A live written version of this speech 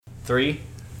3,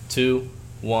 2,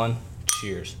 1,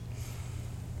 cheers.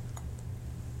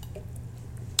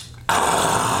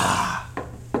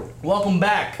 Welcome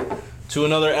back to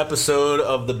another episode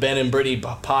of the Ben and Brittany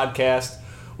podcast.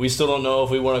 We still don't know if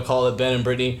we want to call it Ben and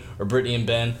Brittany or Brittany and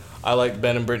Ben. I like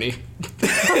Ben and Brittany.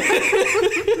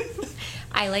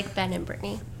 I like Ben and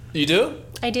Brittany. You do?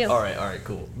 I do. All right,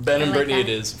 cool. Ben and Brittany it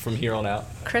is from here on out.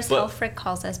 Chris Helfrich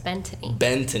calls us Bentany.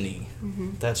 Bentany.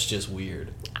 Mm-hmm. That's just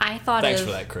weird. I thought Thanks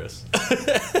for that, Chris.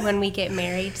 When we get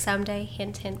married someday,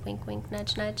 hint, hint, wink, wink,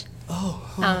 nudge, nudge.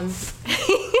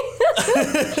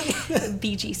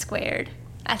 BG squared.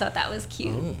 I thought that was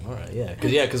cute. All right, yeah.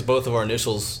 Because both of our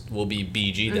initials will be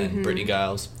BG then. Mm-hmm. Brittany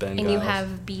Giles, Ben Giles. And you have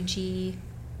BG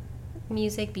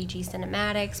Music, BG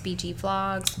Cinematics, BG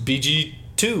Vlogs.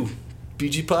 BG2.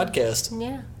 BG Podcast.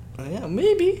 Yeah. Yeah,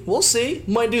 maybe. We'll see.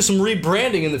 Might do some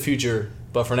rebranding in the future.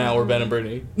 But for now, we're Ben and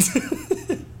Brittany.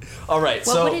 All right,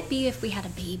 What would it be if we had a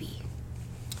baby?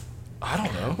 I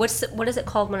don't know. What is it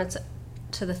called when it's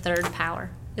to the third power?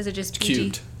 Is it just BG?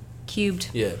 Cubed. Cubed.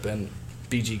 Yeah,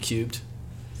 BG cubed.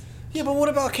 Yeah, but what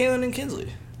about Kaylin and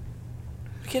Kinsley?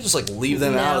 We can't just leave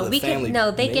them out of the family.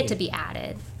 They get to be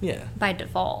added. Yeah. By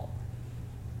default.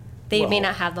 They may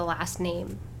not have the last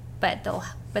name, but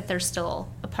they're still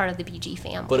a part of the BG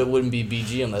family. But it wouldn't be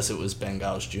BG unless it was Ben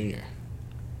Giles Jr.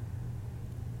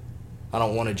 I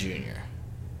don't want a junior.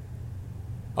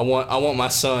 I want my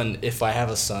son, if I have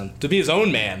a son, to be his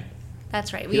own man.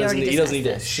 That's right. He doesn't need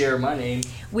to share my name.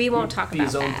 We won't talk about that. Be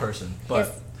his own person.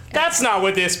 But that's not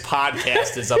what this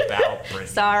podcast is about, Brittany.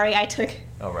 Sorry, I took...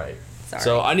 All right. Sorry.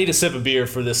 So I need a sip of beer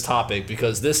for this topic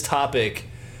because this topic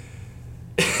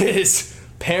is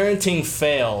parenting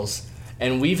fails,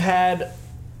 and we've had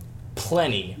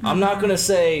plenty. Mm-hmm. I'm not going to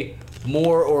say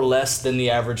more or less than the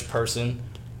average person,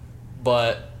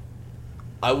 but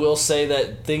I will say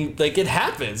that it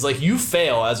happens. You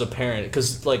fail as a parent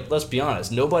because, let's be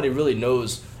honest, nobody really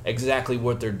knows exactly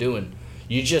what they're doing.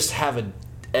 You just have an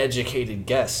educated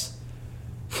guess,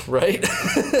 right?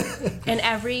 And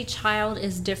every child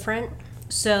is different.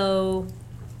 So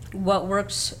what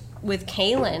works with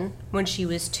Kaylin when she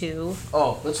was 2...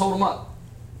 Oh, let's hold them up.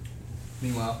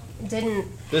 Meanwhile,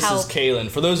 This is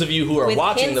Kaylin. For those of you who are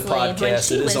watching Kinsley, the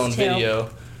podcast, it is on 2. video.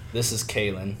 This is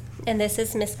Kaylin. And this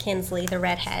is Miss Kinsley, the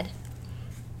redhead.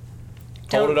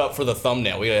 Hold it up for the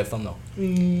thumbnail. We gotta have a thumbnail.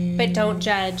 But don't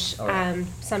judge. Right.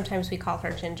 Sometimes we call her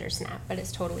Ginger Snap, but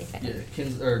it's totally fair.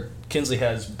 Yeah, Kinsley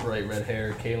has bright red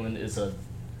hair. Kaylin is a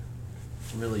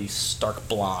really stark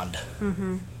blonde.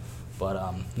 Mm-hmm.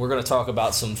 But we're gonna talk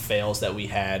about some fails that we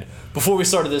had. Before we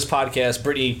started this podcast,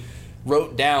 Brittany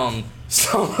wrote down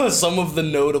some of the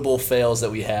notable fails that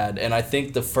we had, and I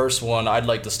think the first one I'd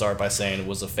like to start by saying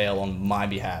was a fail on my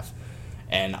behalf,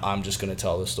 and I'm just going to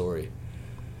tell the story.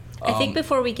 I think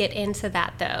before we get into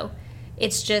that, though,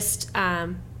 it's just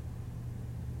I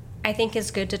think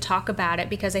it's good to talk about it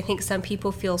because I think some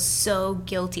people feel so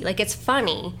guilty. It's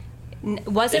funny.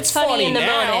 It's funny in the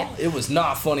moment. It was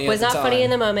not funny at the time. It was not funny in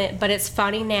the moment, but it's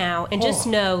funny now, and just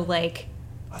know,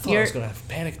 I thought I was going to have a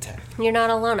panic attack. You're not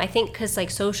alone. I think because,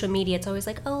 social media, it's always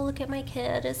oh, look at my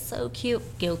kid. It's so cute.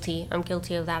 Guilty. I'm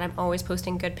guilty of that. I'm always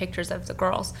posting good pictures of the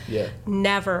girls. Yeah.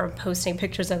 Never posting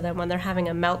pictures of them when they're having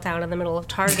a meltdown in the middle of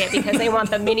Target because they want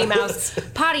the Minnie Mouse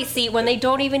potty seat when they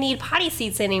don't even need potty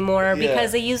seats anymore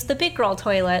because they use the big girl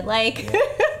toilet.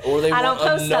 Or they I don't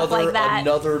post stuff like that.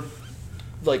 Another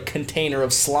container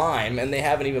of slime, and they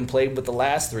haven't even played with the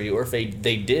last 3. Or if they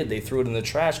did, they threw it in the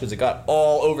trash because it got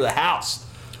all over the house.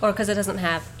 Or because it doesn't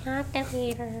have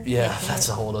activator. Yeah, that's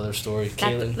a whole other story.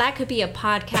 That could be a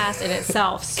podcast in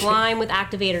itself. Slime with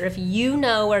activator. If you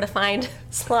know where to find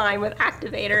slime with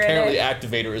activator Apparently in it.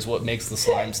 activator is what makes the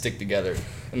slime stick together.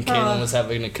 And Kaylin was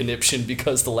having a conniption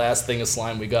because the last thing of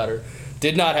slime we got her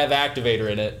did not have activator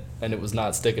in it, and it was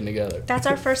not sticking together. That's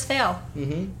our first fail.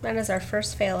 Mm-hmm. That is our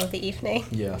first fail of the evening.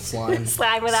 Yeah, slime.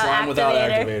 Slime without slime activator. Without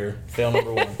activator. Fail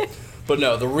number 1. But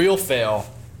no, the real fail...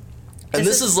 And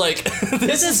this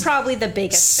is probably the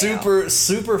biggest fail.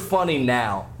 Super funny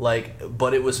now,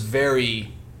 but it was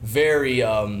very, very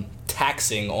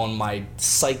taxing on my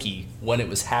psyche when it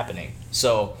was happening.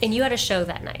 So. And you had a show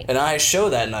that night. And I had a show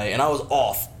that night, and I was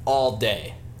off all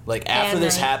day. After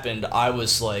this happened, I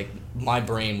was my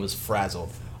brain was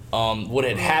frazzled. What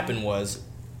had happened was,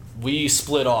 we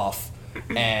split off,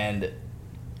 and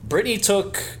Brittany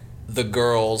took the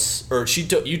girls, or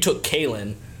you took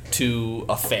Kaylin to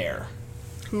a fair.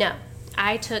 No,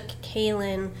 I took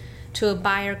Kaylin to a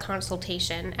buyer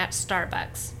consultation at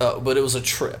Starbucks. But it was a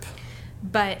trip.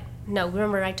 But no,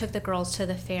 remember I took the girls to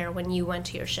the fair when you went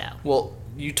to your show. Well,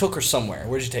 You took her somewhere.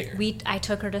 Where did you take her? I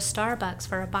took her to Starbucks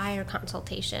for a buyer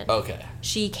consultation. Okay.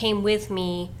 She came with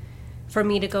me for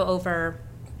me to go over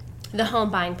the home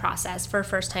buying process for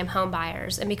first-time home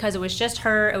buyers. And because it was just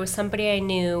her, it was somebody I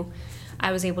knew,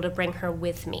 I was able to bring her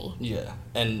with me. Yeah.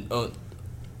 And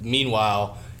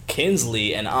meanwhile,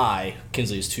 Kinsley and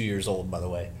Kinsley is 2 years old, by the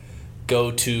way,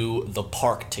 go to the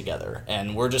park together.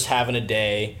 And we're just having a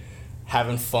day,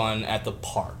 having fun at the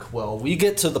park. Well, we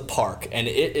get to the park, and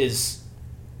it is...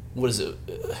 What is it?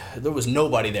 There was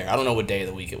nobody there. I don't know what day of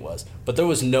the week it was, but there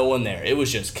was no one there. It was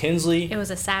just Kinsley. It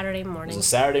was a Saturday morning. It was a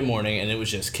Saturday morning, and it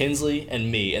was just Kinsley and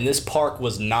me. And this park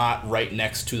was not right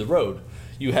next to the road.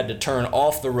 You had to turn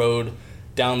off the road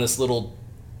down this little,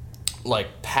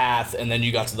 like, path, and then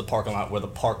you got to the parking lot where the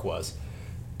park was.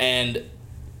 And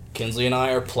Kinsley and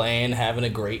I are playing, having a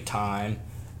great time.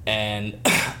 And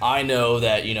I know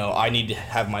that, I need to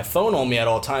have my phone on me at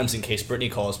all times in case Brittany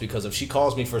calls, because if she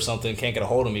calls me for something and can't get a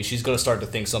hold of me, she's going to start to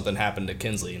think something happened to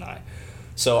Kinsley and I.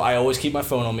 So I always keep my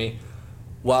phone on me.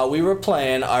 While we were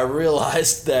playing, I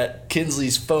realized that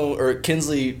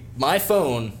my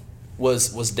phone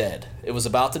was dead. It was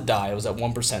about to die. It was at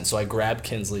 1%. So I grabbed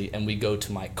Kinsley and we go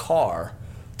to my car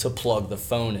to plug the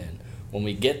phone in. When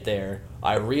we get there,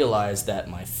 I realized that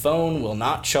my phone will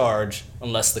not charge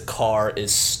unless the car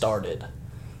is started.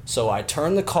 So I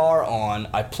turn the car on,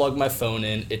 I plug my phone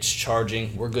in, it's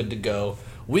charging, we're good to go.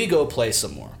 We go play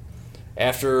some more.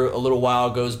 After a little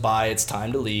while goes by, it's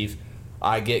time to leave.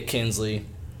 I get Kinsley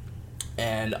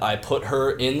and I put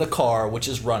her in the car, which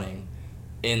is running,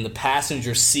 in the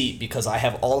passenger seat because I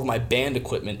have all of my band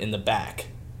equipment in the back.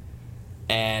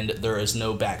 And there is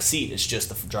no back seat. It's just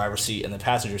the driver's seat and the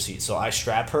passenger seat. So I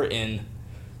strap her in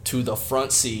to the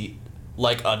front seat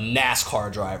like a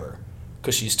NASCAR driver,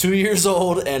 because she's 2 years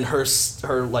old and her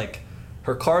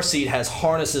car seat has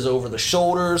harnesses over the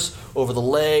shoulders, over the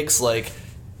legs. Like,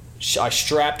 I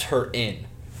strapped her in,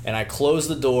 and I close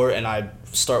the door and I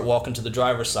start walking to the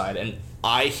driver's side, and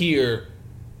I hear,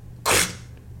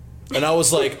 and I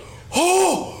was like,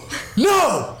 oh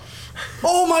no!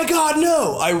 Oh my God,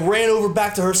 no! I ran over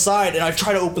back to her side and I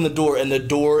try to open the door and the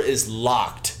door is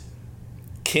locked.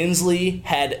 Kinsley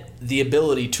had the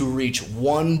ability to reach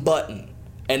one button,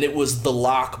 and it was the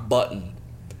lock button.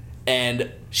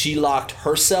 And she locked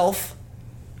herself,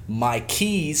 my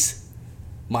keys,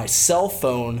 my cell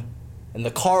phone, and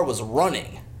the car was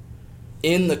running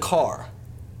in the car.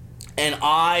 And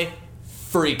I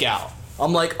freak out.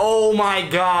 I'm like, oh my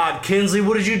God, Kinsley,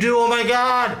 what did you do? Oh my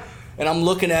God! And I'm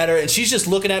looking at her, and she's just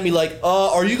looking at me like,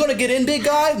 are you gonna get in, big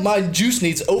guy? My juice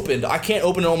needs opened. I can't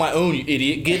open it on my own, you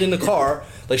idiot. Get in the car.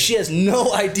 Like, she has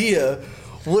no idea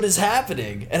what is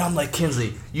happening. And I'm like,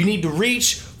 Kinsley, you need to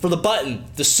reach for the button,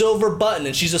 the silver button.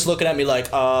 And she's just looking at me like,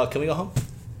 can we go home?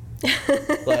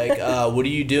 Like, what are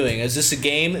you doing? Is this a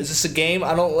game? Is this a game?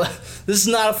 This is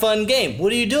not a fun game.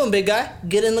 What are you doing, big guy?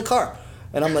 Get in the car.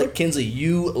 And I'm like, Kinsley,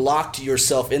 you locked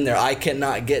yourself in there. I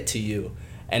cannot get to you.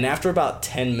 And after about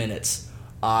 10 minutes,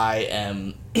 I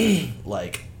am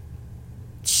like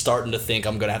starting to think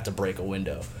I'm going to have to break a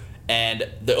window. And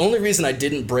the only reason I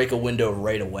didn't break a window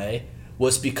right away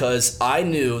was because I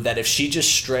knew that if she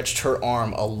just stretched her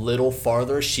arm a little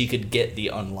farther, she could get the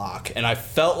unlock. And I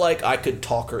felt like I could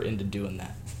talk her into doing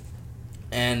that.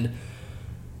 And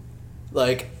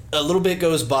like a little bit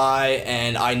goes by,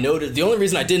 and I noted the only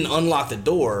reason I didn't unlock the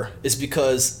door is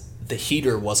because the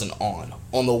heater wasn't on.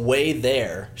 On the way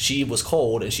there, she was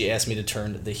cold and she asked me to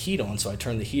turn the heat on, so I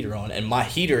turned the heater on, and my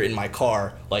heater in my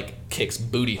car like kicks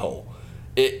booty hole.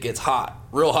 It gets hot,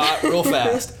 real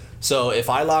fast. So if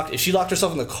she locked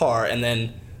herself in the car and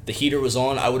then the heater was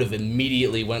on, I would have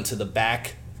immediately went to the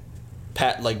back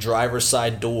driver's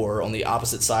side door on the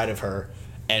opposite side of her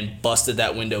and busted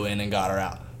that window in and got her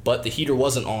out. But the heater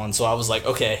wasn't on, so I was like,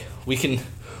 okay, we can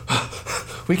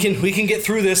get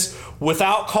through this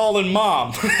without calling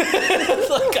mom.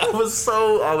 Like, I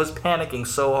was panicking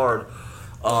so hard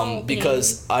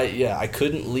because I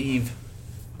couldn't leave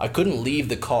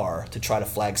the car to try to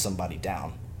flag somebody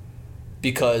down,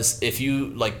 because if you,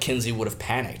 like, Kinsley would have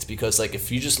panicked, because like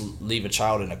if you just leave a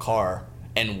child in a car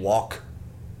and walk,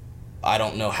 I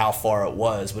don't know how far it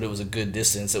was, but it was a good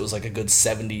distance. It was like a good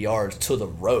 70 yards to the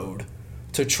road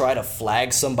to try to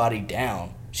flag somebody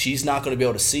down. She's not going to be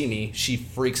able to see me. She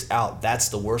freaks out. That's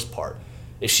the worst part.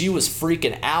 If she was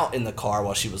freaking out in the car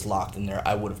while she was locked in there,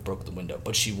 I would have broke the window.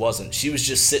 But she wasn't. She was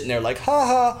just sitting there like,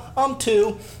 ha, I'm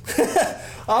 2.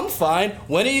 I'm fine.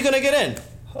 When are you going to get in?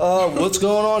 What's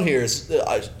going on here?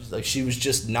 She was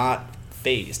just not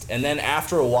fazed. And then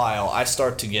after a while, I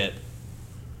start to get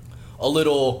a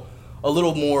little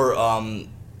more,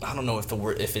 I don't know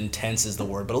if intense is the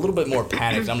word, but a little bit more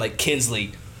panicked. I'm like,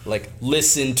 Kinsley, Like,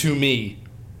 listen to me.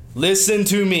 Listen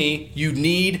to me. You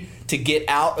need to get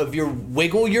out of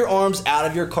wiggle your arms out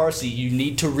of your car seat. You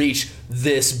need to reach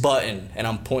this button. And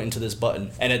I'm pointing to this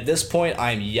button. And at this point,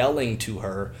 I'm yelling to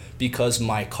her because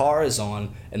my car is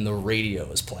on and the radio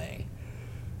is playing.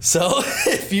 So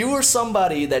if you were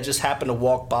somebody that just happened to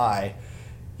walk by,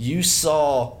 you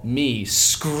saw me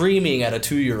screaming at a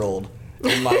 2-year-old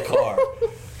in my car.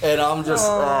 And I'm just,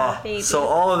 so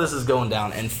all of this is going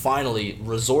down. And finally,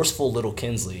 resourceful little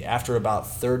Kinsley, after about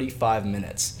 35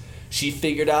 minutes, she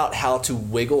figured out how to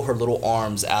wiggle her little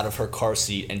arms out of her car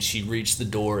seat, and she reached the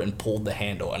door and pulled the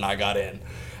handle, and I got in.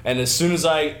 And as soon as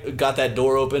I got that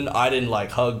door open, I didn't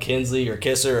like hug Kinsley or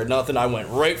kiss her or nothing. I went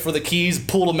right for the keys,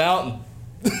 pulled them out, and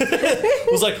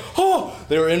was like, oh,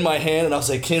 they were in my hand, and I was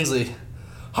like, Kinsley,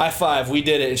 high five, we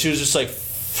did it. And she was just like,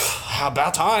 how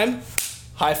about time?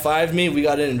 High fived me, we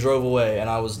got in and drove away, and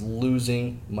I was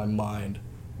losing my mind.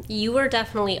 You were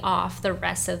definitely off the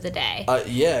rest of the day.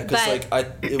 Yeah, because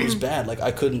it was bad. Like,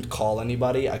 I couldn't call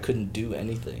anybody, I couldn't do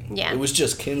anything. Yeah. It was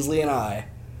just Kinsley and I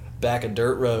back a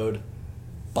dirt road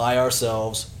by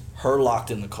ourselves, her locked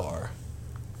in the car.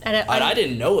 And I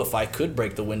didn't know if I could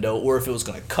break the window or if it was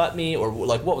going to cut me or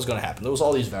like what was going to happen. There was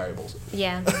all these variables.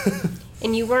 Yeah.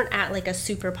 And you weren't at like a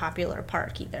super popular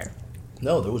park either.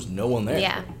 No, there was no one there.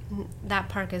 Yeah. That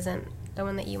park isn't, the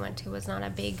one that you went to was not a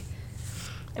big,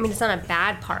 I mean, it's not a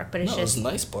bad park, but it's just. It was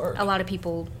a nice park. A lot of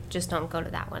people just don't go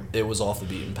to that one. It was off the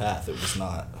beaten path. It was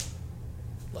not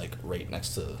like right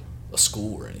next to a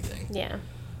school or anything. Yeah.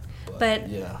 But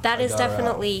yeah, that is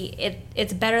definitely,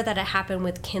 it's better that it happened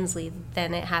with Kinsley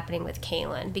than it happening with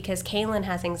Kaylin, because Kaylin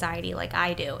has anxiety like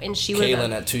I do. And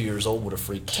Kaylin at 2 years old would have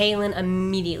freaked. Kaylin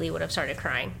immediately would have started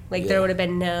crying. Like, there would have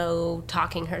been no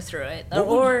talking her through it.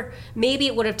 Or maybe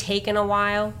it would have taken a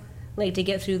while, like, to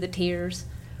get through the tears.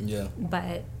 Yeah.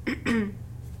 But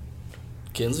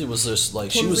Kinsley was just,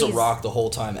 like, she was a rock the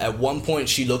whole time. At one point,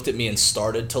 she looked at me and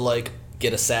started to, like,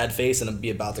 get a sad face and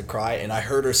be about to cry, and I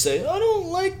heard her say, I don't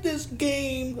like this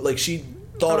game. Like, she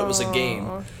thought it was a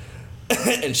game.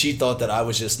 And she thought that I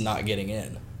was just not getting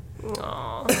in.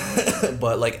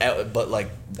 but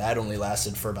that only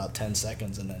lasted for about 10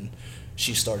 seconds, and then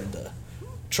she started to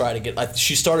try to get,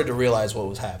 she started to realize what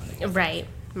was happening. Right.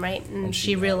 And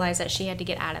she realized that she had to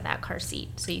get out of that car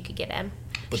seat so you could get in.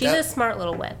 But she's a smart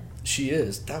little whip. She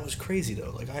is. That was crazy, though.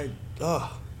 Like,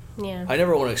 yeah. I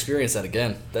never want to experience that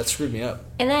again. That screwed me up.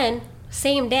 And then,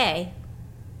 same day,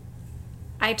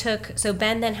 so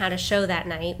Ben then had a show that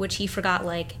night, which he forgot,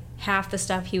 like, half the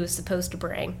stuff he was supposed to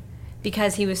bring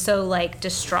because he was so, like,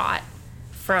 distraught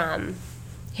from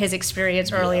his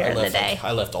experience earlier in the day.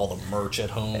 I left all the merch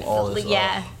at home, all this.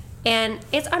 Yeah. And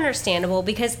it's understandable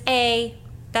because, A,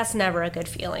 that's never a good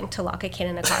feeling to lock a kid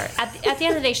in a car. At the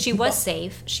end of the day, she was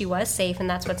safe. She was safe, and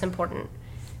that's what's important.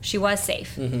 She was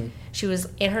safe. Mm-hmm. She was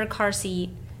in her car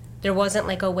seat. There wasn't,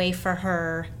 like, a way for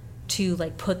her to,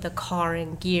 like, put the car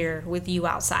in gear with you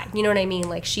outside. You know what I mean?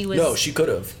 Like, she was... No, she could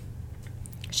have.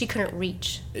 She couldn't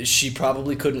reach. She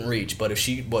probably couldn't reach, but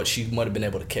she might have been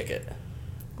able to kick it.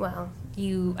 Well,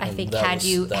 had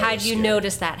you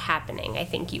noticed that happening, I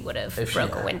think you would have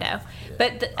broke a window. Yeah.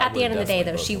 But at the end of the day,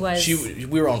 though,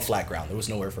 we were on flat ground. There was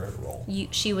nowhere for her to roll.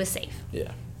 She was safe.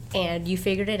 Yeah. And you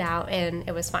figured it out, and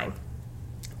it was fine.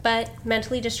 But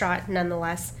mentally distraught,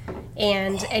 nonetheless.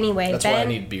 And anyway, that's why I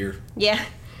need beer. Yeah.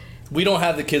 We don't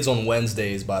have the kids on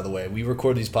Wednesdays, by the way. We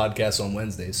record these podcasts on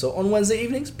Wednesdays. So on Wednesday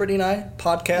evenings, Brittany and I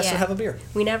podcast and have a beer.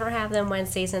 We never have them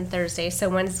Wednesdays and Thursdays. So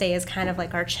Wednesday is kind of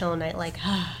like our chill night, like,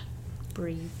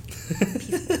 breathe.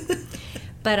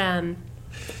 But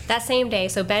that same day,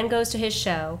 so Ben goes to his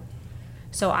show.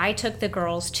 So I took the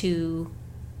girls to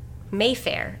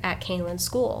Mayfair at Kaylin's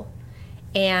school.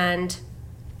 And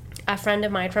a friend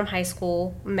of mine from high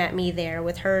school met me there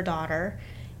with her daughter,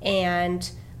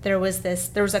 and there was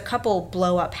a couple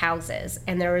blow-up houses,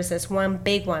 and there was this one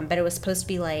big one, but it was supposed to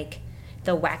be like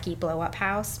the wacky blow-up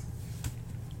house.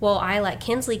 Well, I let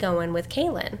Kinsley go in with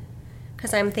Kaylin,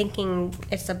 because I'm thinking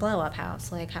it's a blow-up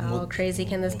house. Like, how crazy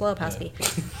can this blow-up house be?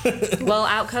 Well,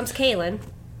 out comes Kaylin.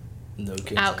 No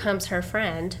Kinsley. Out comes her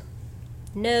friend.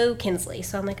 No Kinsley.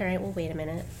 So I'm like, all right, well, wait a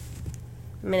minute.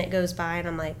 A minute goes by, and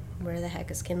I'm like, where the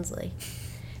heck is Kinsley?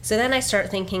 So then I start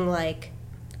thinking, like,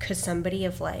 could somebody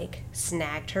have, like,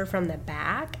 snagged her from the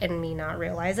back and me not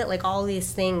realize it? Like, all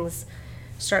these things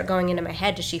start going into my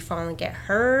head. Does she fall and get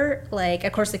hurt? Like,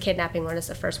 of course, the kidnapping one is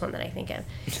the first one that I think of.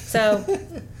 So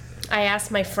I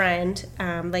asked my friend,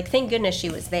 like, thank goodness she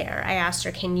was there. I asked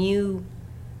her, can you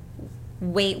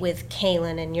wait with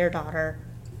Kaylin and your daughter,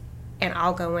 and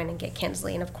I'll go in and get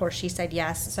Kinsley? And of course she said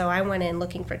yes. So I went in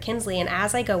looking for Kinsley, and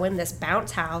as I go in this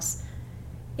bounce house,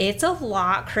 It's a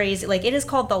lot crazy. Like, it is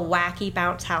called the Wacky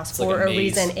Bounce House for like a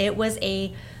reason. It was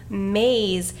a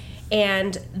maze,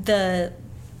 and they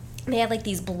had like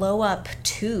these blow up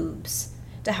tubes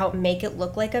to help make it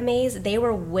look like a maze. They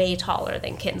were way taller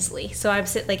than Kinsley. So I'm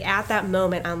like, at that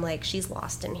moment, I'm like, she's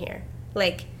lost in here.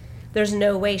 Like, there's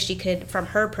no way she could, from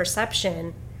her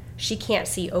perception, she can't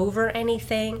see over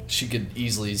anything. She could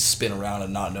easily spin around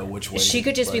and not know which way. She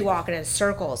could just be walking in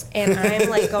circles. And I'm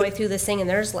like going through this thing, and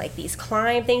there's like these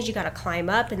climb things. You got to climb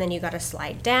up, and then you got to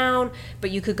slide down.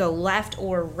 But you could go left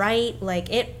or right.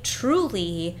 Like, it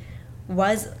truly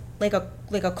was like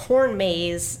a corn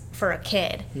maze for a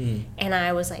kid. And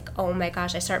I was like, oh my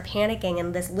gosh. I start panicking,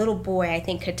 and this little boy, I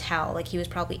think, could tell. Like, he was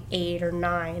probably 8 or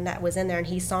 9 that was in there, and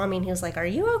he saw me, and he was like, are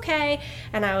you okay?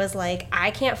 And I was like, I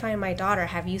can't find my daughter.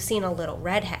 Have you seen a little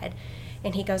redhead?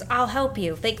 And he goes, I'll help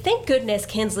you. Like, thank goodness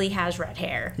Kinsley has red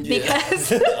hair.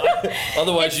 Because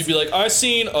otherwise you'd be like, I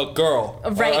seen a girl.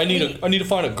 Right. I need to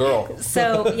find a girl.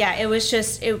 So yeah, it was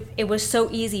just it was so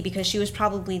easy because she was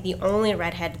probably the only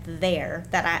redhead there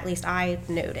that at least I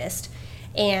noticed.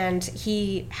 And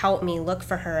he helped me look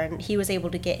for her, and he was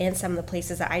able to get in some of the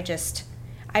places that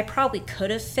I probably could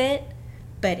have fit,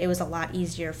 but it was a lot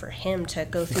easier for him to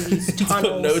go through these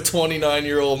tunnels. No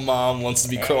 29-year-old mom wants to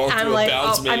be crawling through a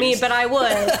bounce maze. I mean, but I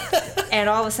would. And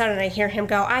all of a sudden I hear him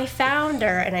go, I found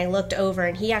her. And I looked over,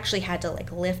 and he actually had to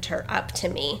like lift her up to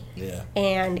me. Yeah.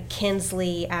 And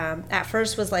Kinsley at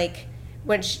first was like,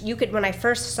 when I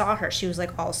first saw her, she was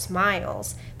like all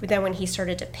smiles. But then when he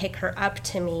started to pick her up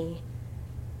to me,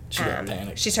 she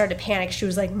started to panic. She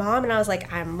was like, Mom. And I was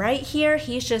like, I'm right here.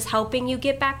 He's just helping you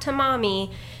get back to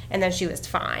Mommy. And then she was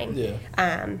fine. Yeah.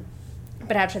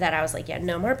 But after that, I was like, yeah,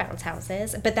 no more bounce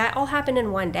houses. But that all happened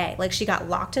in one day. Like, she got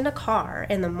locked in a car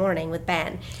in the morning with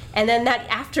Ben. And then that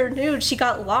afternoon, she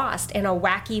got lost in a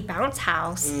wacky bounce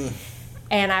house.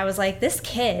 And I was like, this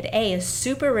kid, is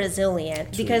super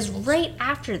resilient. Because right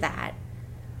after that,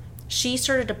 she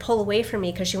started to pull away from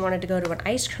me because she wanted to go to an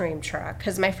ice cream truck.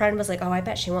 Because my friend was like, oh, I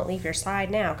bet she won't leave your side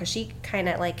now. Because she kind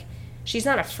of like, she's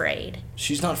not afraid.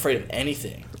 She's not afraid of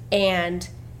anything. And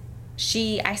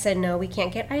I said, no, we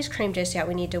can't get ice cream just yet.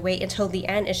 We need to wait until the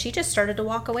end. And she just started to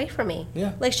walk away from me.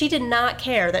 Yeah. Like, she did not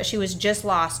care that she was just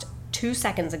lost 2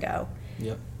 seconds ago.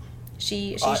 Yep.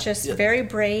 She's just very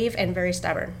brave and very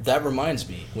stubborn. That reminds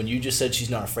me, when you just said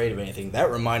she's not afraid of anything, that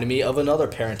reminded me of another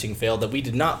parenting fail that we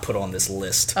did not put on this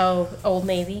list. Oh, Old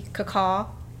Navy, cacaw.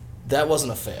 That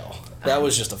wasn't a fail. That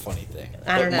was just a funny thing.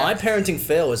 I don't know. My parenting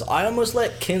fail is I almost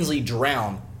let Kinsley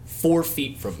drown 4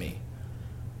 feet from me.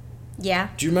 Yeah.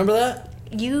 Do you remember that?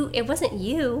 It wasn't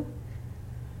you.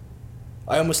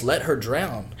 I almost let her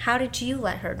drown. How did you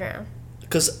let her drown?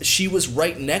 Because she was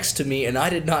right next to me and I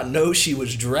did not know she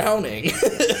was drowning.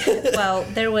 Well,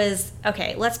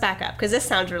 okay, let's back up because this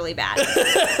sounds really bad.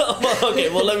 Okay,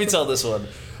 well, let me tell this one.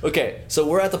 Okay, so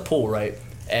we're at the pool, right?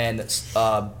 And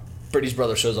Brittany's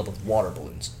brother shows up with water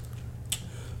balloons.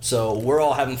 So we're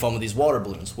all having fun with these water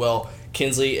balloons. Well,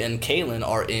 Kinsley and Kaylin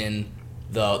are in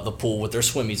the pool with their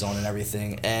swimmies on and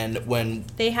everything, and when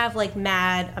they have like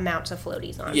mad amounts of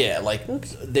floaties on. Yeah, like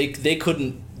they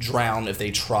couldn't drown if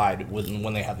they tried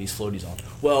when they have these floaties on.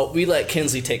 Well, we let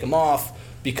Kinsley take them off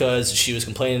because she was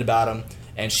complaining about them,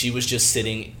 and she was just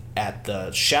sitting at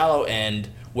the shallow end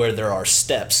where there are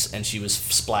steps, and she was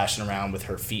splashing around with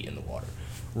her feet in the water.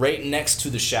 Right next to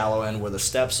the shallow end where the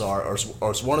steps are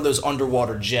one of those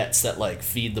underwater jets that like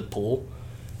feed the pool.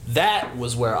 That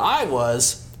was where I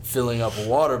was filling up a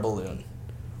water balloon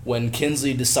when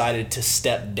Kinsley decided to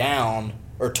step down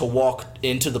or to walk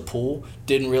into the pool,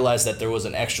 didn't realize that there was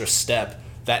an extra step.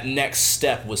 That next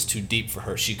step was too deep for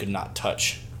her. She could not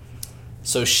touch.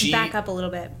 So she... Back up a little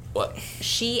bit. What?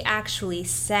 She actually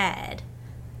said,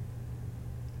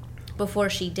 before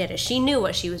she did it, she knew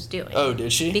what she was doing. Oh,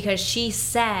 did she? Because she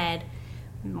said,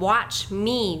 watch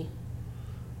me.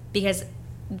 Because...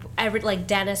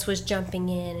 Dennis was jumping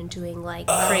in and doing like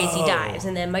crazy dives,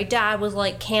 and then my dad was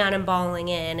like cannonballing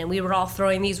in, and we were all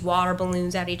throwing these water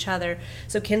balloons at each other.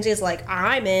 So Kinsley's like,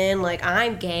 I'm in, like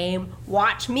I'm game,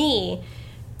 watch me.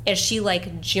 And she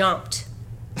like jumped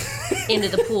into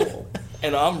the pool.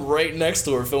 And I'm right next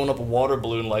to her filling up a water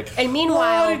balloon like... And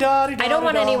meanwhile, I don't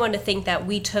want anyone to think that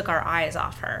we took our eyes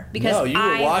off her. Because no, you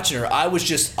were watching her. I was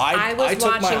just... I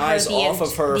took my eyes off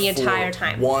of her the entire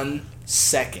time. 1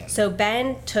 second. So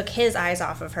Ben took his eyes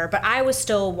off of her, but I was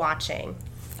still watching.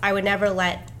 I would never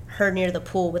let her near the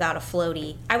pool without a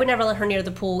floaty. I would never let her near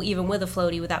the pool even with a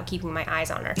floaty without keeping my eyes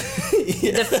on her.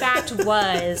 Yeah. The fact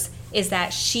was, is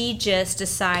that she just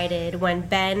decided when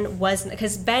Ben wasn't,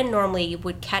 because Ben normally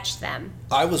would catch them.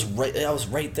 I was right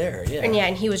there, yeah.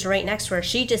 And he was right next to her.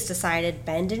 She just decided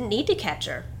Ben didn't need to catch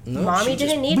her. No, Mommy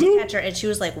didn't need to catch her. And she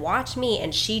was like, watch me.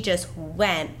 And she just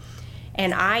went.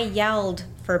 And I yelled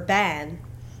for Ben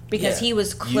because he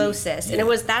was closest. And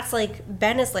that's like,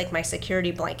 Ben is like my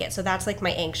security blanket. So that's like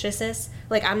my anxiousness.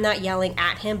 Like, I'm not yelling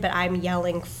at him, but I'm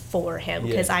yelling for him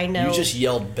because I know. You just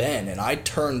yelled Ben, and I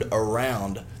turned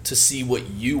around to see what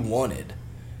you wanted.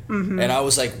 Mm-hmm. And I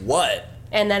was like, what?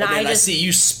 And then I see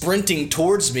you sprinting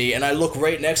towards me, and I look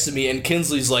right next to me, and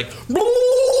Kinsley's like,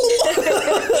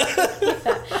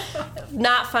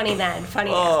 not funny then.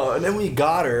 Funny now. And then we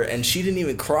got her, and she didn't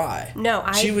even cry. No,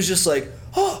 she was just like,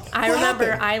 oh, I remember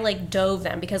happened? I like dove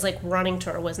them because like running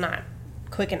to her was not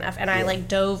quick enough, and I like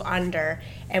dove under,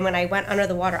 and when I went under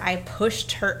the water, I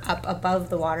pushed her up above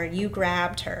the water. You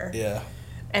grabbed her. Yeah.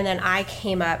 And then I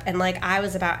came up, and like I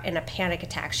was about in a panic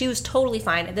attack. She was totally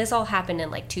fine. This all happened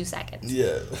in like 2 seconds.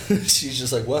 Yeah. She's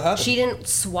just like, what happened? She didn't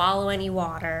swallow any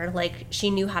water. Like, she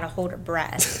knew how to hold her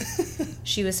breath.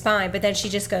 She was fine. But then she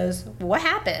just goes, what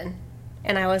happened?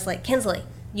 And I was like, Kinsley,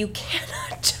 you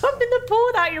cannot jump in the pool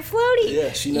without your floaty.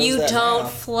 Yeah, she knows you that don't now.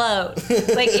 float.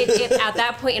 Like, it, at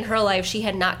that point in her life, she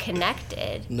had not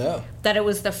connected. No. That it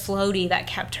was the floaty that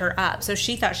kept her up. So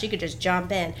she thought she could just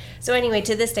jump in. So anyway,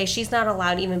 to this day, she's not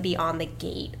allowed to even be on the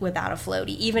gate without a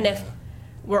floaty, even if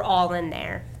we're all in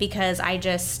there. Because I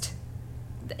just...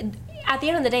 At the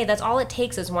end of the day, that's all it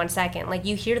takes is 1 second. Like,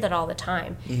 you hear that all the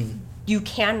time. Mm-hmm. You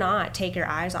cannot take your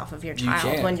eyes off of your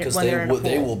child when they're in a pool.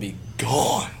 They will be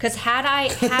gone. Because had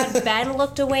Ben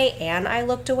looked away and I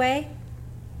looked away,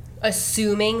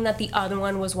 assuming that the other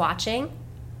one was watching,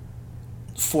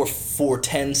 for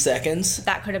 10 seconds,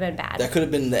 that could have been bad. That could have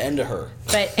been the end of her.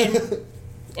 But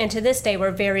and to this day,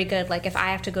 we're very good. Like, if I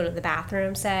have to go to the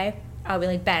bathroom, say, I'll be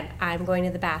like, Ben, I'm going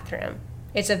to the bathroom.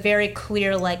 It's a very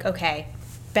clear, like, okay,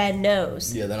 Ben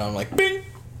knows. Yeah, then I'm like, bing.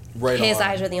 Right his on.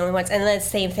 eyes are the only ones. And then the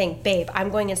same thing, babe, I'm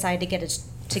going inside to get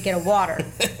a water.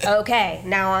 Okay,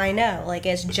 now I know. Like,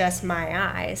 it's just my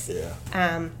eyes.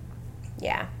 Yeah.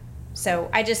 Yeah. So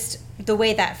the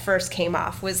way that first came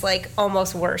off was like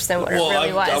almost worse than what it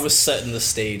really was. I was setting the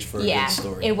stage for a good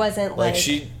story. It wasn't like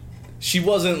she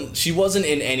wasn't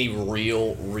in any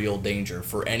real danger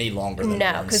for any longer than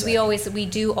no, because we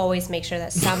do always make sure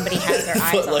that somebody has their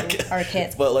eyes on our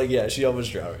kids. But like, yeah, she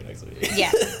almost drowned right next to me.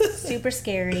 Yeah, super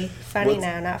scary. Funny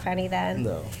now, not funny then.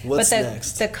 No. What's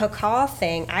next? The cacaw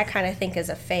thing, I kind of think is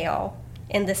a fail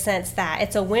in the sense that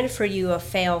it's a win for you, a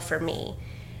fail for me.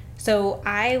 So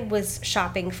I was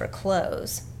shopping for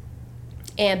clothes.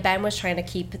 And Ben was trying to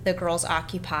keep the girls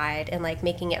occupied and, like,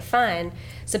 making it fun.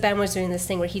 So Ben was doing this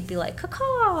thing where he'd be like,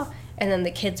 caw, and then the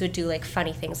kids would do, like,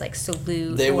 funny things like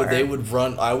salute. They would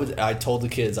run. I told the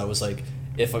kids, I was like,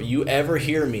 if you ever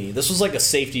hear me, this was like a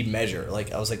safety measure.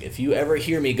 Like, I was like, if you ever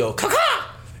hear me go, caw,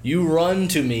 you run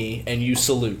to me and you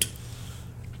salute.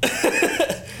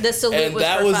 The salute and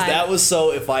that was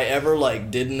so if I ever,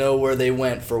 like, didn't know where they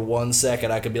went for 1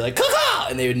 second, I could be like, caw,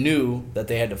 and they knew that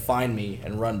they had to find me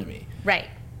and run to me. Right.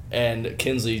 And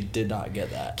Kinsley did not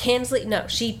get that. No,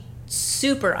 she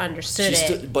super understood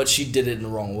it. But she did it in the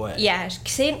wrong way. Yeah.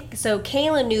 So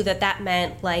Kayla knew that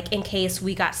meant, like, in case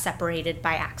we got separated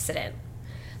by accident.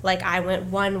 Like, I went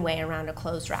one way around a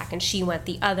clothes rack, and she went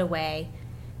the other way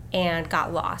and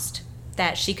got lost.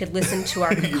 That she could listen to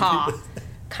our caw,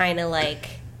 kind of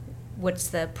like, what's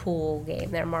the pool game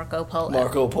there? Marco Polo.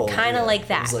 Marco Polo. Kind of like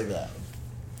that. It's like that.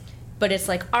 But it's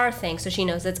like our thing, so she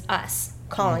knows it's us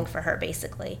calling for her,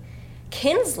 basically.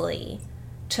 Kinsley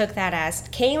took that as,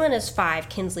 Kaylin is 5,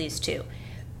 Kinsley is 2.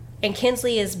 And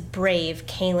Kinsley is brave,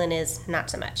 Kaylin is not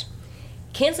so much.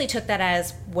 Kinsley took that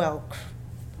as, well,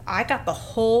 I got the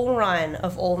whole run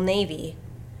of Old Navy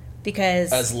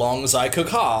because... As long as I could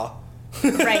caw.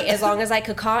 Right, as long as I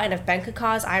could caw, and if Ben could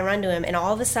caw, I run to him, and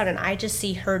all of a sudden, I just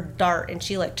see her dart, and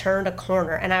she, like, turned a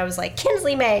corner, and I was like,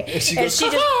 Kinsley May! And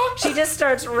she just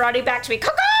starts running back to me,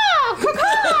 caw!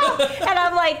 And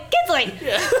I'm like, Kinsley!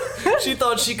 Yeah. She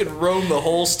thought she could roam the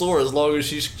whole store as long as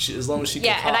she could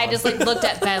Yeah, caw. and I just, like, looked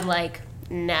at Ben like,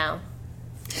 no.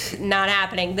 Not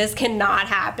happening. This cannot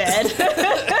happen.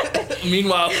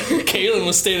 Meanwhile, Kaylin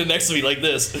was standing next to me like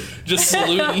this, just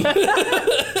saluting.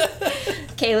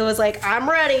 Kayla was like, I'm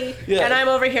ready. Yeah. And I'm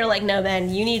over here like, no, Ben,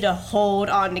 you need to hold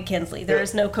on to Kinsley. There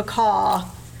is no caw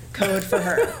code for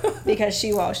her because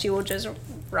she will just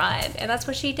run. And that's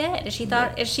what she did. And she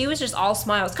thought, if she was just all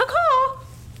smiles, caw.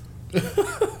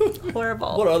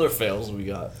 Horrible. What other fails we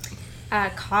got?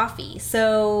 Coffee.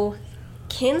 So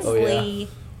Kinsley,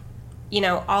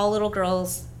 all little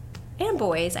girls and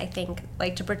boys, I think,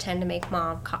 like to pretend to make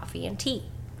mom coffee and tea.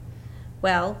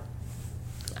 Well,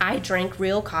 I drink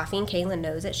real coffee, and Kaylin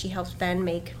knows it. She helps Ben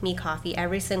make me coffee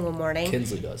every single morning.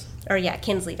 Kinsley does.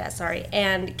 Kinsley does, sorry.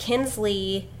 And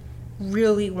Kinsley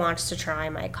really wants to try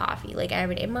my coffee. Like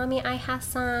every day, Mommy, I have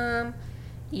some,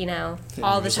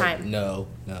 all the time. Like, no.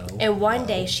 And one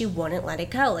day she wouldn't let it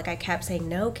go. Like I kept saying,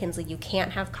 no, Kinsley, you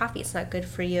can't have coffee. It's not good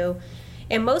for you.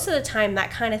 And most of the time that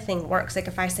kind of thing works. Like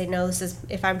if I say, no,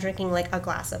 if I'm drinking like a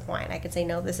glass of wine, I could say,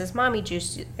 no, this is mommy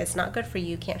juice. It's not good for you.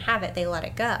 You can't have it. They let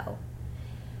it go.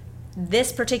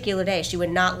 This particular day, she would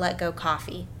not let go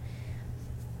coffee.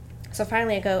 So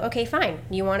finally I go, okay, fine.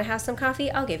 You want to have some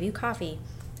coffee? I'll give you coffee.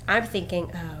 I'm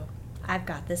thinking, oh, I've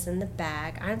got this in the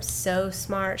bag. I'm so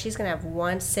smart. She's going to have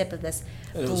one sip of this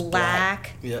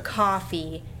black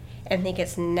coffee and think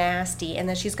it's nasty. And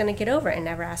then she's going to get over it and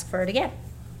never ask for it again.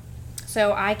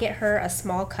 So I get her a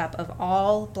small cup of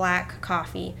all black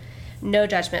coffee. No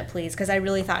judgment, please, because I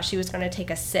really thought she was going to take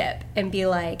a sip and be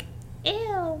like,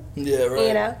 ew. Yeah,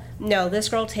 right. No, this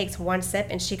girl takes one sip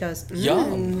and she goes,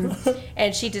 yum.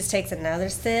 And she just takes another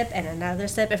sip and another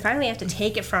sip. And finally I have to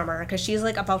take it from her because she's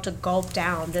like about to gulp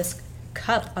down this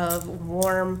cup of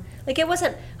warm, like it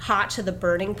wasn't hot to the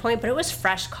burning point, but it was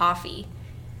fresh coffee.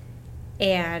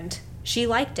 And she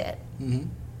liked it. Mm-hmm.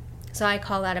 So I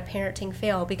call that a parenting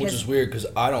fail because... Which is weird because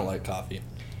I don't like coffee.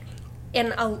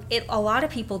 And a lot of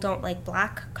people don't like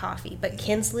black coffee, but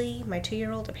Kinsley, my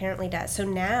 2-year-old, apparently does. So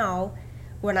now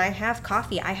when I have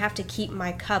coffee, I have to keep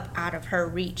my cup out of her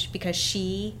reach because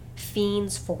she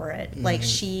fiends for it. Mm-hmm. Like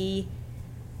she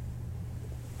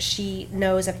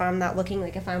knows if I'm not looking,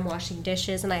 like if I'm washing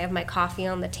dishes and I have my coffee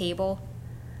on the table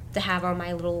to have on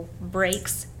my little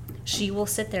breaks, she will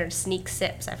sit there and sneak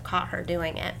sips. I've caught her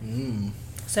doing it.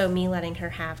 So me letting her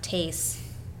have taste.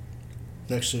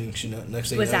 Next thing you know,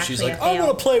 she's like, I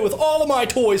want to play with all of my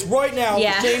toys right now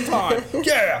at the same time.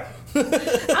 Yeah.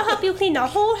 I'll help you clean the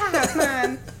whole house,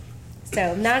 Mom.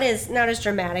 So not as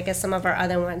dramatic as some of our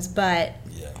other ones, but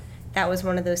that was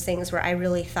one of those things where I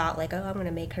really thought like, oh, I'm going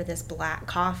to make her this black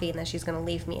coffee and then she's going to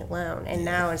leave me alone. And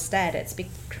now instead it's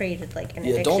created like an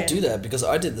addiction. Yeah, don't do that because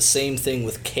I did the same thing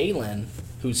with Kaylin,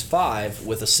 who's 5,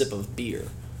 with a sip of beer.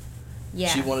 Yeah.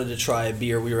 She wanted to try a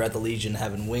beer. We were at the Legion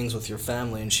having wings with your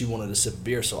family, and she wanted a sip of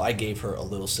beer, so I gave her a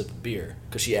little sip of beer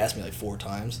because she asked me like 4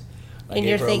 times. I and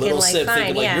gave her thinking, a little like, sip, fine,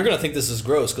 thinking like you're gonna think this is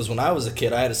gross because when I was a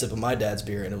kid, I had a sip of my dad's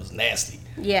beer and it was nasty.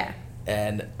 Yeah.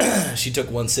 And she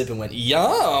took one sip and went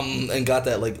yum, and got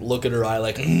that like look in her eye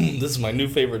like this is my new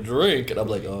favorite drink, and I'm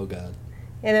like, oh god.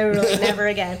 And then we were like, never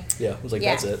again. Yeah, I was like,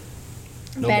 that's it.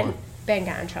 No more. Ben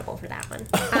got in trouble for that one.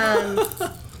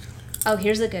 Oh,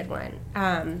 here's a good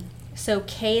one. So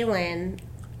Kaylin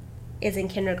is in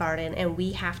kindergarten, and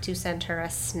we have to send her a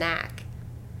snack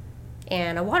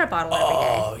and a water bottle every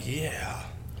day. Oh, yeah.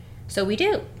 So we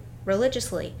do,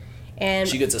 religiously. And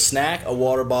she gets a snack, a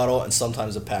water bottle, and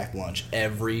sometimes a packed lunch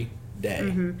every day.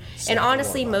 Mm-hmm. And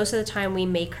honestly, most of the time we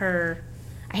make her,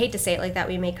 I hate to say it like that,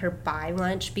 we make her buy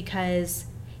lunch because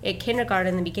at kindergarten,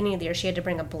 in the beginning of the year, she had to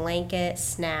bring a blanket,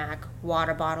 snack,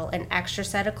 water bottle, an extra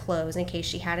set of clothes in case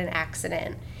she had an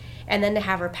accident. And then to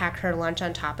have her pack her lunch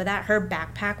on top of that, her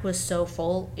backpack was so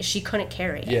full, she couldn't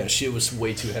carry it. Yeah, she was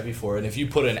way too heavy for it. And if you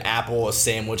put an apple, a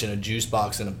sandwich, and a juice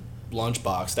box in a lunch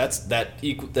box,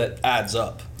 that adds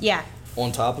up. Yeah.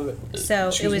 On top of it.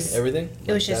 So it was everything.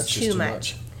 It was just too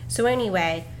much. So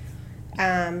anyway,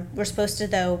 we're supposed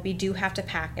to we do have to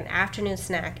pack an afternoon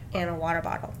snack and a water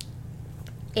bottle.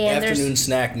 And afternoon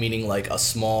snack meaning like a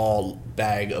small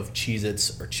bag of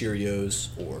Cheez-Its or Cheerios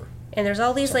or. And there's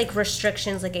all these like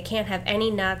restrictions, like it can't have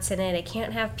any nuts in it, it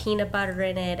can't have peanut butter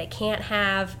in it, it can't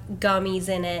have gummies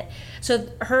in it. So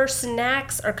her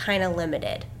snacks are kind of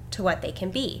limited to what they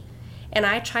can be. And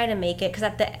I try to make it, because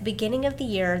at the beginning of the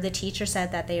year, the teacher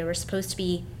said that they were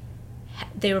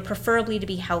preferably to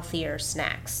be healthier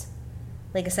snacks.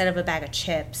 Like instead of a bag of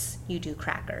chips, you do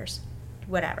crackers,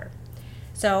 whatever.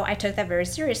 So I took that very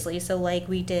seriously. So like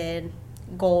we did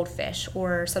Goldfish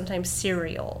or sometimes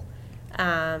cereal.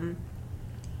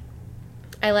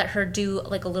 I let her do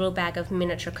like a little bag of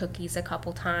miniature cookies a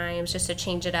couple times just to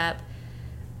change it up.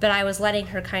 But I was letting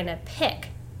her kind of pick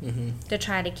to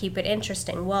try to keep it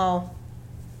interesting. Well,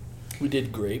 we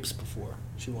did grapes before.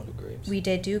 She wanted grapes. We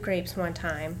did do grapes one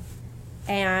time.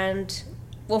 And,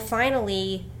 well,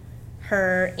 finally,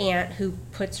 her aunt, who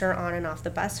puts her on and off the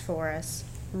bus for us,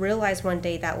 realized one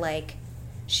day that, like,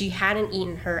 she hadn't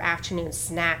eaten her afternoon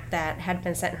snack that had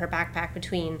been sent in her backpack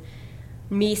between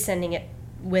me sending it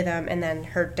with him and then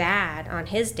her dad on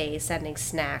his days sending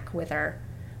snack with her.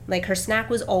 Like, her snack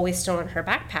was always still in her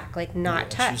backpack, like, not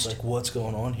touched. She's like, what's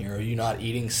going on here? Are you not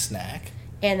eating snack?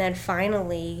 And then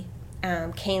finally,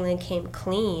 Kaylin came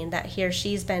clean that here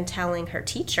she's been telling her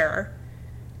teacher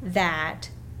that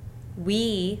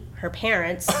we, her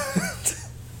parents,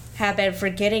 have been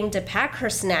forgetting to pack her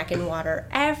snack and water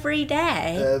every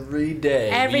day. Every day.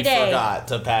 Every day. Forgot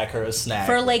to pack her a snack.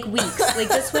 For like weeks. Like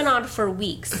this went on for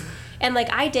weeks. And like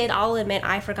I'll admit,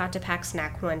 I forgot to pack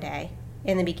snack one day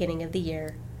in the beginning of the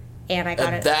year. And I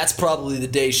got it. That's probably the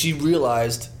day she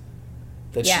realized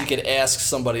that she could ask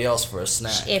somebody else for a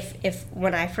snack. If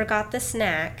when I forgot the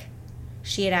snack,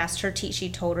 she had asked her she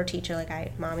told her teacher,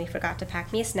 like, Mommy forgot to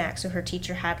pack me a snack, so her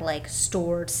teacher had like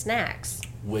stored snacks.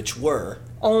 Which were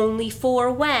only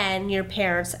for when your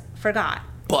parents forgot.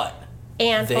 But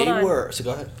and they were. So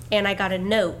go ahead. And I got a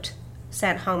note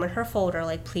sent home in her folder,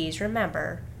 like, please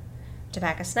remember to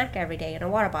pack a snack every day in a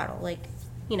water bottle. Like,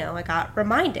 I got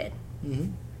reminded.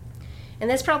 Mm-hmm. And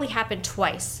this probably happened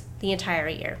twice the entire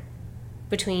year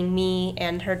between me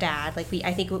and her dad. Like,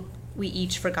 I think we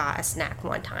each forgot a snack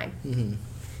one time.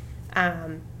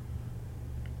 Mm-hmm.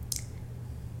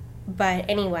 But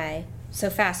anyway, so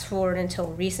fast forward until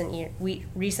recent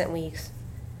weeks,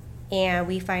 and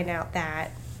we find out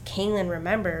that Kaylin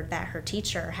remembered that her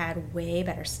teacher had way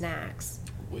better snacks.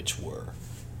 Which were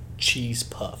cheese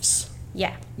puffs.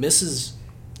 Yeah.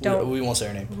 We won't say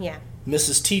her name. Yeah.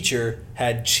 Mrs. Teacher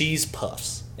had cheese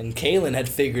puffs. And Kaylin had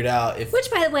figured out if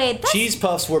which, by the way, cheese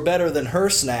puffs were better than her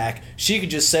snack, she could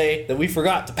just say that we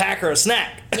forgot to pack her a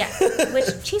snack. Yeah,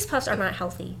 which cheese puffs are not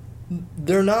healthy.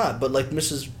 They're not, but like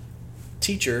Mrs.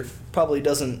 Teacher probably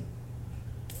doesn't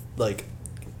like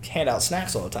hand out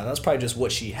snacks all the time. That's probably just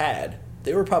what she had.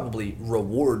 They were probably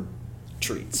reward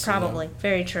treats. Probably,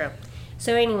 very true.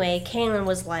 So anyway, Kaylin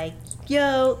was like,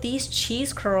 yo, these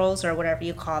cheese curls, or whatever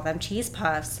you call them, cheese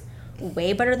puffs,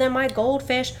 way better than my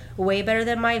goldfish, way better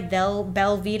than my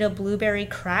Belvita blueberry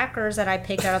crackers that I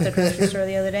picked out at the grocery store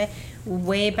the other day,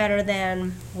 way better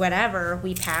than whatever.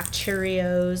 We packed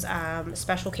Cheerios,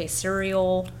 special case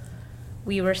cereal.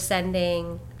 We were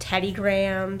sending Teddy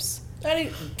Grahams.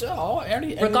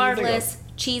 Regardless,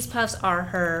 cheese puffs are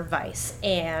her vice.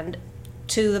 And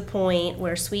to the point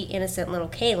where sweet, innocent little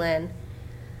Kaylin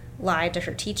lied to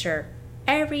her teacher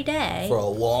every day. For a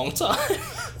long time.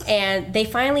 And they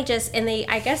finally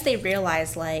I guess they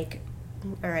realized, like,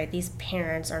 all right, these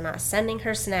parents are not sending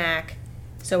her snack,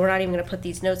 so we're not even going to put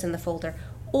these notes in the folder.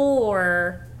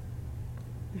 Or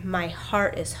my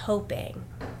heart is hoping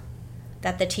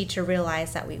that the teacher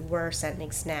realized that we were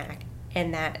sending snack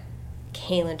and that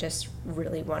Kaylin just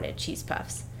really wanted cheese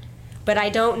puffs. But I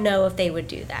don't know if they would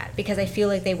do that, because I feel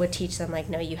like they would teach them, like,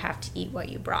 no, you have to eat what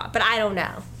you brought. But I don't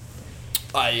know.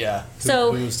 Yeah.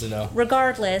 Who's to know?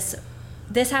 Regardless,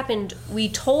 this happened. We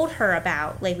told her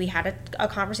about, like, we had a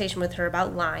conversation with her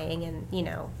about lying, and,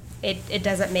 it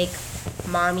doesn't make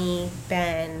Mommy,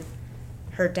 Ben,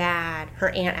 her dad, her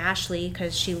Aunt Ashley,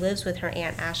 because she lives with her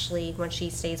Aunt Ashley when she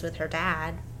stays with her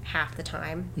dad half the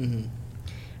time. Mm-hmm.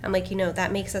 I'm like,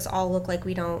 that makes us all look like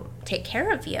we don't take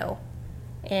care of you,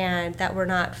 and that we're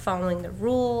not following the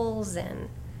rules, and,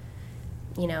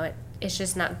 it's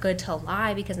just not good to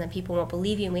lie, because then people won't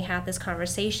believe you. And we had this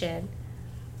conversation.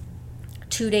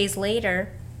 2 days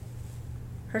later,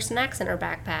 her snack's in her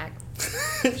backpack.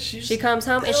 She comes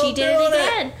home and she did it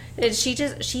again. And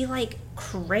she like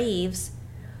craves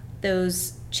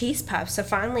those cheese puffs. So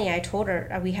finally I told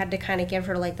her, we had to kind of give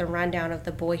her like the rundown of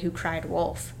The Boy Who Cried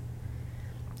Wolf.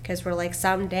 Because we're like,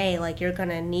 someday, like, you're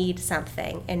gonna need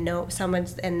something, and no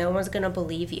one's gonna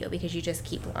believe you because you just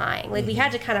keep lying. Like, we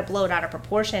had to kind of blow it out of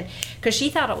proportion because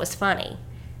she thought it was funny,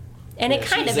 and it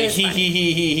kind of is. Like,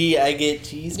 he, I get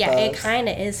cheese puffs. Yeah, it kind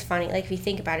of is funny. Like, if you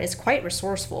think about it, it's quite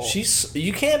resourceful.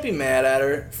 You can't be mad at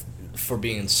her for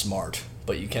being smart,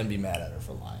 but you can be mad at her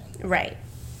for lying. Right.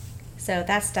 So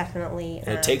that's definitely.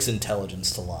 It takes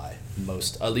intelligence to lie.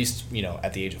 At least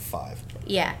at the age of 5.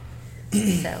 Yeah.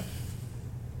 So.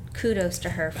 Kudos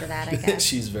to her for that, I guess.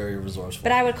 She's very resourceful.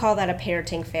 But I would call that a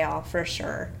parenting fail for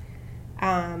sure.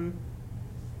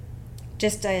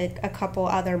 Just a couple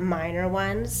other minor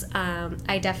ones.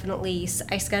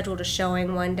 I scheduled a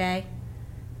showing one day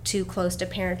too close to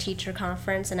parent-teacher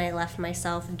conference, and I left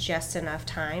myself just enough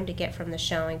time to get from the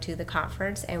showing to the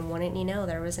conference, and wouldn't you know,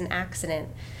 there was an accident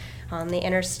on the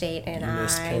interstate, and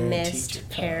I missed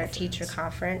parent-teacher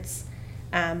conference.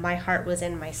 My heart was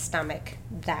in my stomach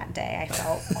that day. I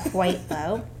felt quite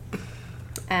low.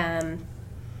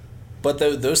 But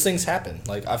those things happen.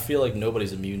 Like, I feel like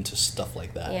nobody's immune to stuff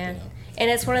like that. Yeah. And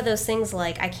it's one of those things,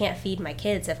 like, I can't feed my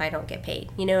kids if I don't get paid.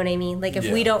 You know what I mean? Like, if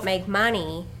we don't make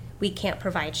money, we can't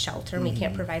provide shelter, and we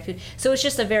can't provide food. So it's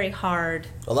just a very hard...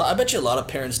 I bet you a lot of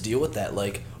parents deal with that.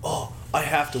 Like, oh, I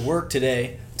have to work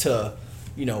today to...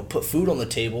 put food on the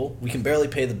table. We can barely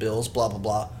pay the bills, blah,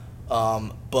 blah,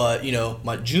 blah. But,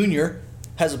 my junior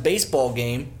has a baseball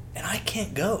game, and I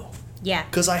can't go. Yeah.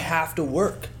 Because I have to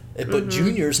work. But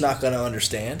junior's not going to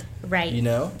understand. Right.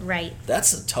 Right.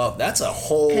 That's a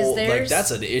whole,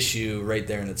 that's an issue right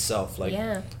there in itself.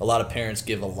 Yeah. A lot of parents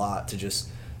give a lot to just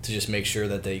make sure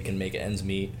that they can make ends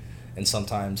meet. And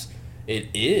sometimes it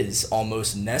is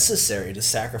almost necessary to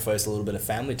sacrifice a little bit of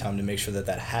family time to make sure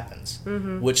that happens,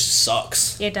 which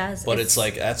sucks. It does. But it's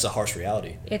that's a harsh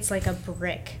reality. It's like a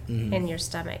brick in your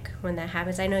stomach when that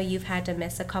happens. I know you've had to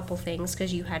miss a couple things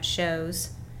because you had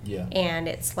shows. Yeah. And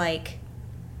it's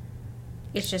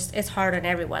it's hard on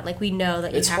everyone. We know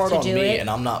that you have to do it. It's hard on me, and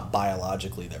I'm not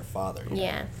biologically their father.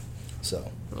 Yeah.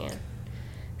 So. Yeah.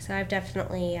 So I've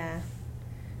definitely,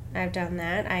 I've done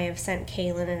that. I have sent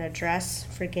Kaylin an address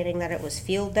forgetting that it was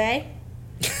field day.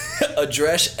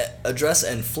 address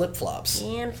and flip-flops.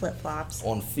 And flip-flops.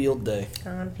 On field day.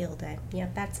 On field day.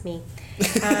 Yep, that's me.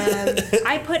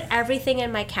 I put everything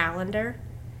in my calendar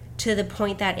to the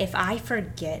point that if I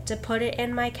forget to put it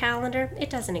in my calendar,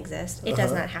 it doesn't exist. It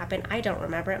does not happen. I don't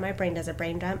remember it. My brain does a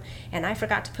brain dump. And I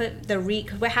forgot to put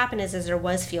what happened is there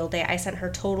was field day. I sent her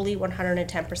totally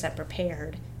 110%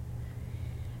 prepared.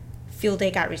 Field day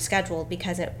got rescheduled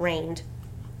because it rained.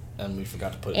 And we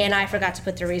forgot to put it And I forgot to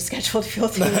put the rescheduled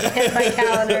field day in my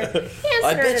calendar.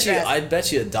 I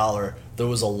bet you $1 there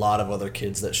was a lot of other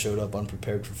kids that showed up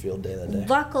unprepared for field day that day.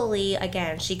 Luckily,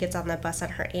 again, she gets on the bus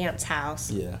at her aunt's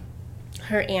house. Yeah.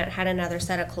 Her aunt had another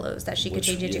set of clothes that she could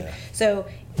change into. So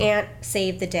aunt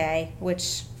saved the day,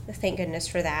 which thank goodness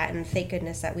for that, and thank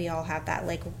goodness that we all have that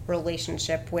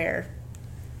relationship where,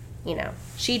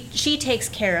 she takes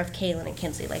care of Kaylin and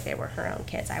Kinsley like they were her own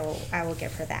kids. I will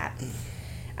give her that.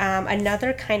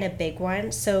 Another kind of big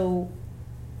one. So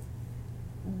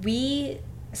we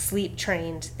sleep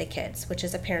trained the kids, which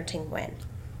is a parenting win.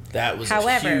 That was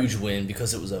a huge win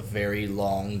because it was a very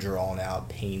long, drawn-out,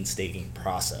 painstaking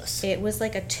process. It was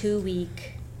like a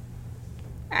 2-week...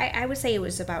 I would say it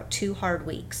was about 2 hard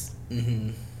weeks.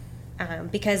 Mm-hmm.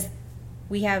 Because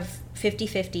we have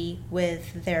 50-50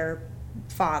 with their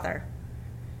father.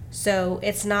 So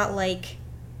it's not like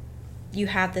you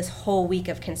have this whole week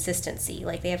of consistency.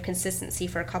 They have consistency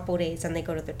for a couple days, and they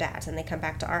go to their dad's, and they come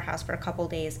back to our house for a couple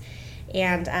days.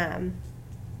 And...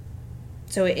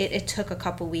 So it took a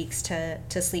couple weeks to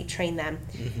sleep train them.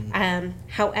 Mm-hmm.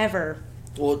 However,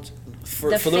 well, for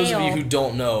those of you who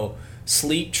don't know,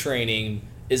 sleep training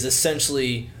is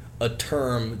essentially a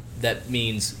term that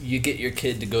means you get your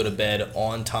kid to go to bed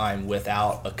on time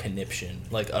without a conniption,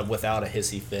 without a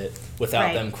hissy fit,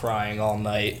 without them crying all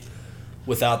night,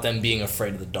 without them being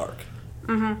afraid of the dark.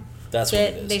 Mm-hmm. That's what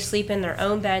it is. They sleep in their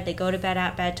own bed. They go to bed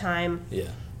at bedtime. Yeah.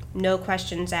 No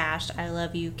questions asked. I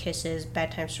love you, kisses,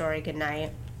 bedtime story, good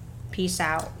night. Peace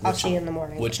out. I'll see you in the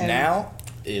morning. Which now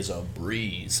is a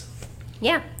breeze.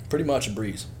 Yeah. Pretty much a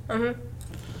breeze. Mm-hmm.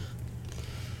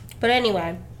 But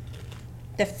anyway,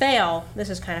 the fail, this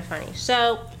is kind of funny.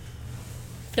 So,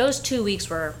 those 2 weeks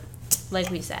were, like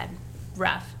we said,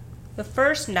 rough. The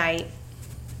first night,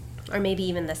 or maybe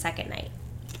even the second night,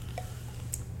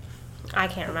 I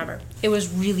can't remember. It was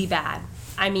really bad.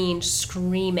 I mean,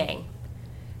 screaming.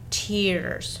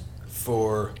 Tears.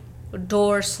 For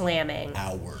door slamming.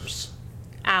 Hours.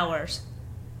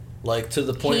 To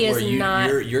the point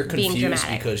where you're confused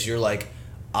because you're like,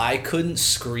 I couldn't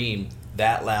scream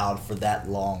that loud for that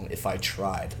long if I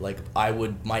tried.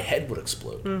 My head would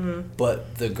explode. Mm-hmm.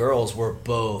 But the girls were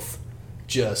both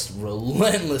just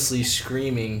relentlessly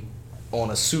screaming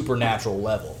on a supernatural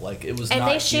level. It was and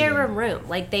not they share human. a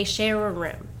room. They share a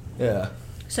room. Yeah.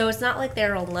 So it's not like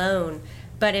they're alone.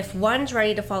 But if one's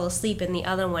ready to fall asleep and the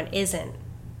other one isn't,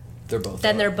 they're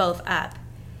both up.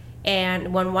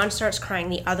 And when one starts crying,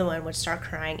 the other one would start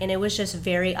crying. And it was just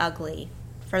very ugly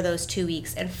for those 2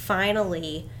 weeks. And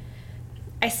finally,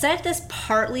 I said this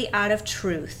partly out of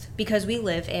truth because we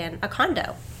live in a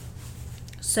condo.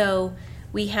 So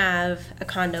we have a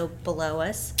condo below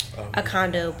us, a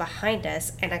condo behind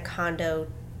us, and a condo,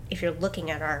 if you're looking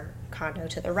at our condo,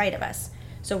 to the right of us.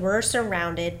 So we're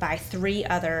surrounded by 3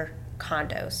 other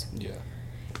condos. Yeah.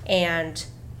 And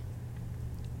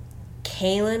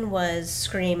Kaylin was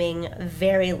screaming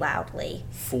very loudly.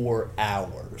 For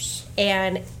hours.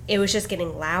 And it was just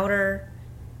getting louder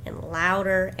and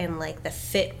louder, and the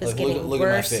fit was getting worse. Look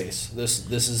at my face. This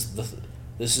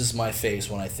is my face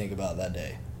when I think about that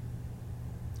day.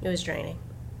 It was draining.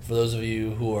 For those of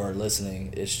you who are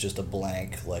listening, it's just a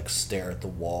blank stare at the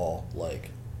wall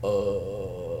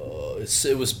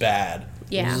it was bad.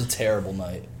 Yeah. It was a terrible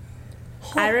night.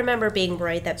 I remember being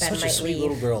worried that Ben Such might a sweet leave.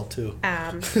 little girl, too.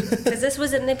 Because this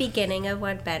was in the beginning of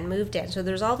when Ben moved in. So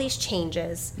there's all these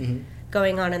changes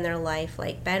going on in their life.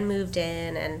 Like, Ben moved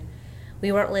in, and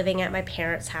we weren't living at my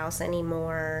parents' house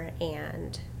anymore,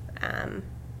 and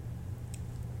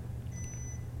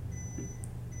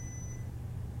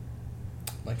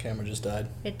My camera just died.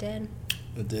 it did.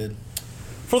 It did.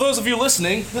 For those of you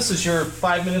listening, this is your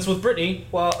 5 minutes with Brittany,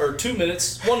 or 2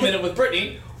 minutes, 1 minute with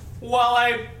Brittany, while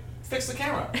I fix the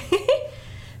camera.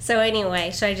 So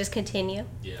anyway, should I just continue?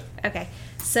 Yeah. Okay.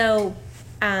 So,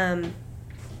 I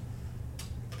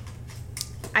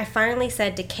finally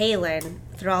said to Kaylin,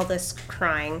 through all this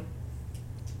crying,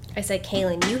 I said,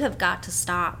 Kaylin, you have got to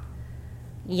stop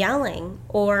yelling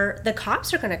or the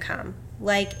cops are going to come.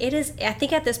 Like, it is, I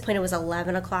think at this point it was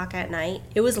 11 o'clock at night.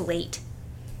 It was late,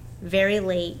 very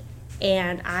late.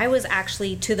 And I was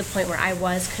actually to the point where I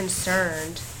was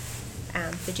concerned.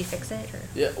 Did you fix it? Or?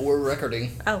 Yeah, we're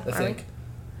recording. Oh, I think.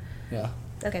 Yeah.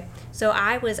 Okay. So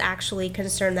I was actually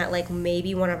concerned that, like,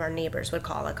 maybe one of our neighbors would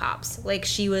call the cops. Like,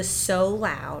 she was so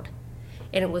loud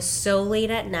and it was so late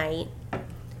at night,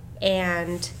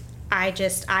 and I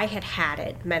had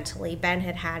it mentally. Ben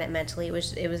had it mentally.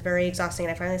 It was very exhausting,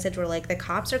 and I finally said to her, like, the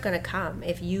cops are going to come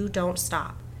if you don't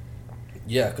stop.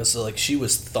 Yeah, because, like, she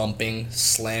was thumping,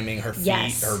 slamming her feet,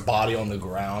 Yes. her body on the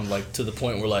ground, like, to the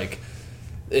point where, like,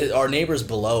 our neighbors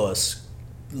below us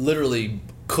literally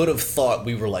could have thought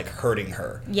we were, like, hurting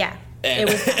her. Yeah. And,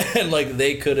 It was, and like,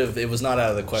 they could have, it was not out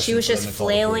of the question. she was for just them to call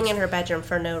the flailing police. in her bedroom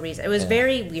for no reason. It was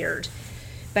very weird.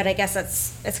 But I guess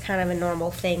it's kind of a normal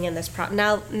thing in this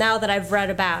now that I've read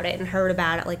about it and heard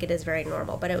about it, like, it is very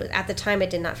normal. But it was, at the time, it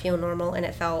did not feel normal, and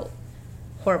it felt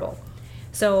horrible.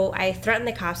 So I threatened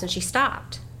the cops, and she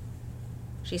stopped.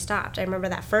 She stopped. I remember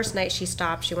that first night she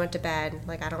stopped. She went to bed,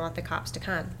 like, I don't want the cops to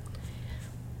come.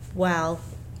 Well,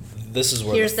 This is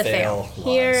where here's the fail lies.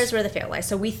 Here's where the fail lies.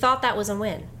 So we thought that was a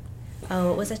win.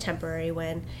 Oh, it was a temporary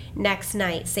win. Next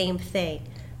night, same thing.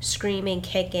 Screaming,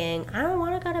 kicking, I don't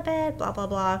want to go to bed, blah, blah,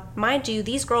 blah. Mind you,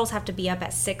 these girls have to be up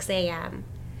at 6 a.m.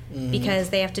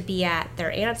 Because they have to be at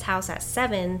their aunt's house at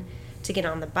 7 to get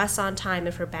on the bus on time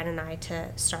and for Ben and I to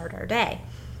start our day.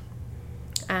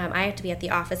 I have to be at the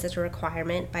office as a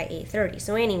requirement by 8:30.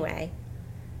 So anyway,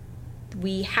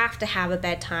 we have to have a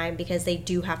bedtime because they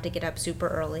do have to get up super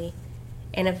early.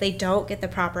 And if they don't get the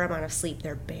proper amount of sleep,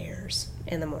 they're bears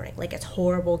in the morning. Like, it's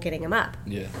horrible getting them up.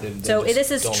 Yeah. So just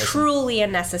this is don't listen. truly a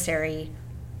necessary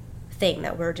thing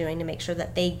that we're doing to make sure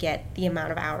that they get the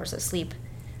amount of hours of sleep,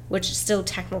 which still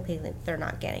technically they're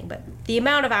not getting, but the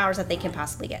amount of hours that they can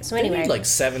possibly get. So They anyway, need like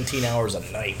 17 hours a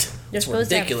night. they're It's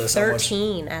supposed ridiculous to have how much-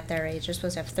 13 at their age. They're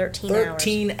supposed to have 13 hours.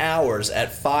 13 hours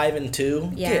at 5 and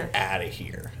 2? Yeah. Get out of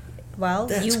here. Well,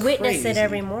 That's you witness crazy. it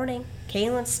every morning.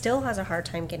 Kaylin still has a hard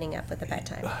time getting up with the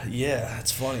bedtime. Yeah,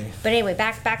 that's funny. But anyway,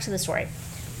 back to the story.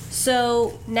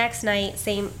 So next night,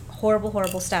 same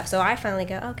horrible stuff. So I finally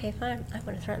go, okay, fine. I'm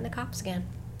going to threaten the cops again.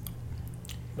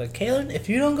 Like, Kaylin, if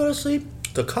you don't go to sleep,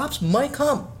 the cops might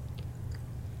come.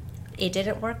 It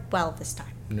didn't work well this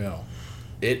time. No.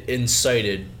 It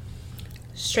incited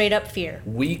Straight up fear.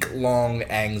 week-long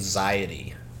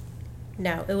anxiety.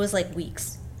 No, it was like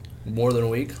weeks. More than a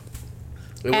week?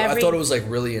 I thought it was, like,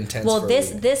 really intense Well, for a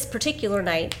this week. this particular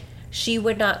night, she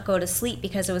would not go to sleep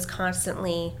because it was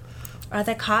constantly, are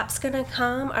the cops gonna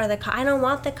come? I don't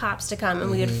want the cops to come.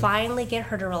 And we would finally get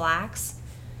her to relax,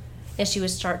 and she would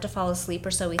start to fall asleep,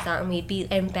 or so we thought. And we'd be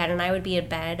in bed, and I would be in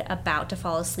bed about to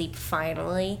fall asleep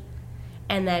finally,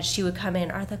 and then she would come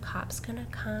in. Are the cops gonna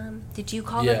come? Did you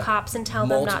call the cops and tell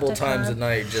them not to come? Multiple times a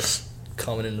night, just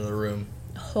coming into the room.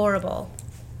 Horrible.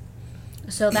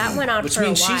 So that went on Which for a while.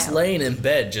 means she's laying in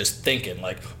bed just thinking,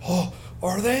 like, oh,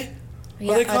 are they?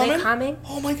 Yeah, Are they coming? Are they coming?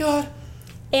 Oh my god.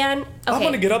 And I'm okay,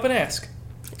 gonna get up and ask.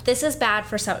 this is bad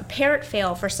for some parent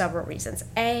fail for several reasons.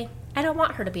 A, I don't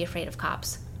want her to be afraid of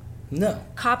cops. No.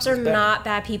 Cops are It's bad. not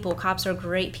bad people. Cops are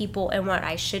great people, and what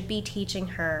I should be teaching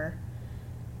her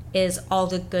is all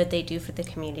the good they do for the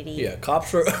community. Yeah,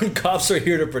 cops are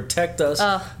here to protect us,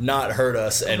 not hurt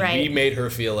us, and Right. we made her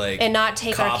feel like And not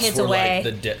take our cops kids were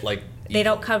away. Like They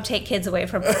don't come take kids away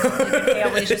from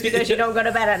families just because you don't go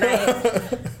to bed at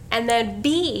night. And then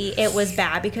B, it was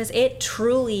bad because it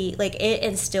truly, like, it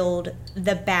instilled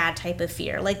the bad type of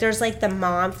fear. Like, there's, like, the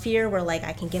mom fear where, like,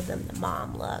 I can give them the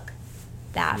mom look.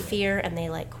 That fear, and they,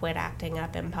 like, quit acting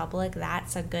up in public.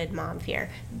 That's a good mom fear.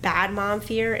 Bad mom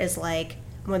fear is, like,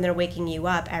 when they're waking you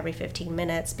up every 15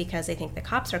 minutes because they think the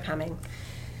cops are coming.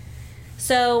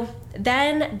 So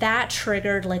then that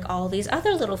triggered like all these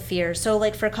other little fears. So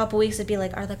like for a couple weeks it'd be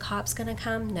like, are the cops gonna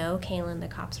come? No, Kaylin, the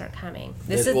cops aren't coming.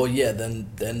 Then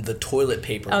the toilet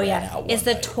paper ran out. Is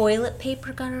the toilet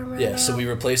paper gonna run out? Yeah, so we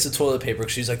replaced the toilet paper.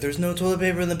 She's like, there's no toilet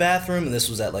paper in the bathroom. And this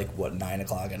was at 9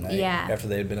 o'clock at night after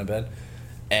they had been in bed.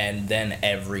 And then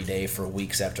every day for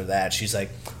weeks after that, she's like,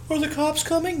 are the cops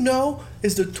coming? No.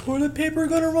 Is the toilet paper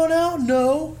gonna run out?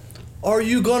 No. Are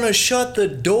you gonna shut the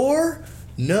door?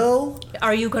 No.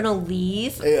 Are you gonna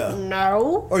leave? Yeah.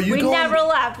 No. We never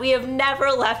left. We have never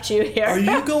left you here. Are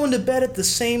you going to bed at the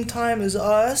same time as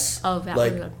us? Oh, that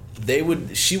was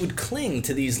good. She would cling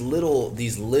to these little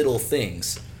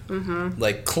things. Mm-hmm.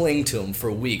 Like cling to them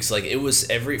for weeks. Like it was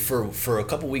for a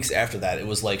couple weeks after that, it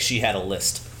was like she had a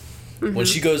list. Mm-hmm. When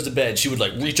she goes to bed, she would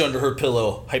like reach under her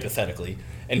pillow, hypothetically,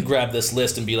 and grab this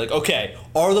list and be like, okay,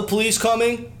 are the police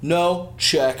coming? No.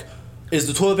 Check. Is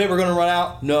the toilet paper going to run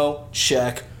out? No.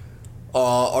 Check.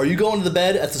 Are you going to the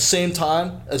bed at the same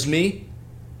time as me?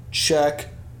 Check.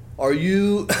 Are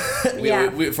you...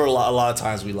 we, for a lot of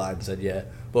times we lied and said yeah.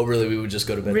 But really, we would just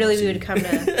go to bed. Really, we would come to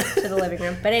the living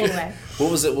room. But anyway.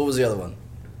 What was the other one?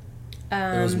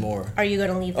 There was more. Are you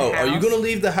going to leave the house? Are you going to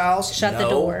leave the house? Shut the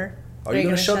door. Are you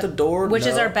going to shut the door? Which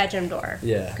is our bedroom door.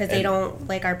 Yeah. Because they don't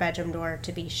like our bedroom door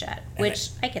to be shut.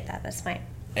 Which, I get that. That's fine.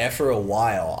 After a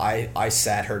while, I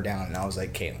sat her down and I was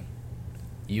like, Caitlin,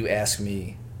 you ask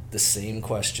me the same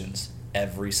questions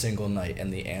every single night,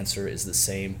 and the answer is the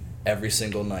same every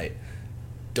single night.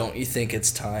 Don't you think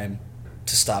it's time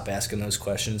to stop asking those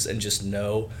questions and just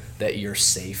know that you're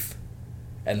safe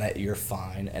and that you're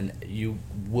fine and you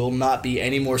will not be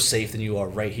any more safe than you are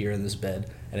right here in this bed,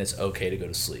 and it's okay to go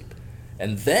to sleep?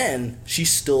 And then she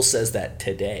still says that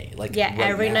today. Like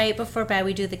every night before bed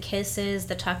we do the kisses,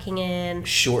 the tucking in.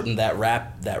 Shorten that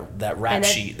rap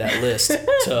sheet, that list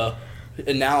to,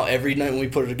 and now every night when we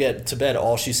put her to bed,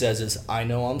 all she says is, "I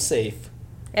know I'm safe."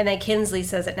 And then Kinsley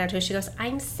says it now too. She goes,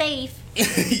 "I'm safe." Yep.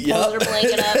 Pulls her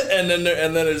blanket up. and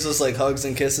then it's just like hugs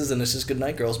and kisses, and it's just good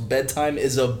night, girls. Bedtime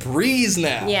is a breeze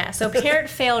now. Yeah. So parent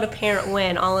fail to parent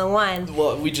win, all in one.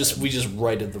 Well, we just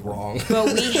righted the wrong.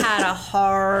 But we had a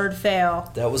hard fail.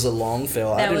 That was a long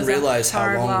fail. I didn't realize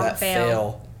how long that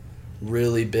fail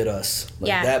really bit us.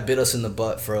 That bit us in the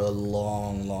butt for a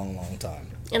long, long, long time.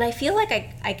 And I feel like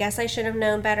I guess I should have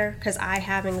known better because I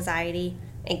have anxiety,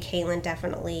 and Caitlin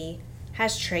definitely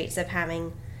has traits of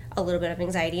having a little bit of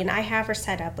anxiety, and I have her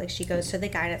set up, like she goes to the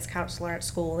guidance counselor at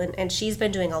school, and she's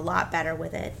been doing a lot better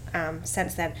with it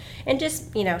since then. And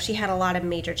just, she had a lot of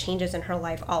major changes in her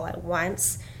life all at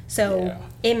once, so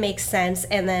it makes sense.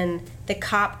 And then the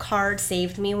cop card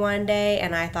saved me one day,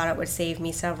 and I thought it would save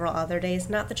me several other days.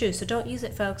 Not the truth, so don't use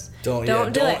it, folks. Don't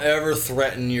ever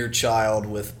threaten your child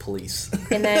with police.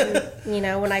 And then,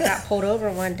 when I got pulled over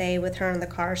one day with her in the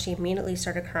car, she immediately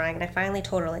started crying, and I finally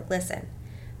told her, like, listen,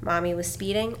 Mommy was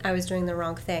speeding. I was doing the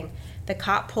wrong thing. The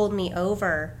cop pulled me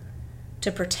over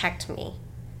to protect me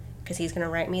because he's going to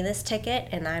write me this ticket,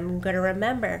 and I'm going to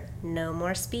remember no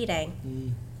more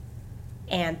speeding.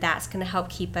 And that's going to help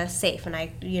keep us safe. And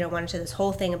I, went into this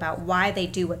whole thing about why they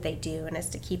do what they do, and it's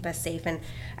to keep us safe. And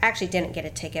I actually didn't get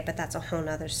a ticket, but that's a whole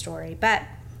nother story. But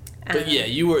yeah,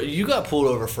 you got pulled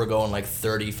over for going like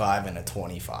 35 and a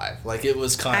 25. Like it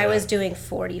was kind of. I was doing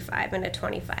 45 and a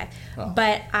 25,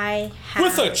 but I had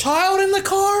with a child in the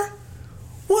car.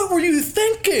 What were you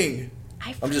thinking?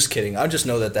 I'm just kidding. I just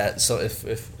know that so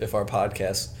if our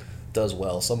podcast does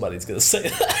well, somebody's gonna say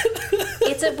that.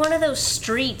 It's at one of those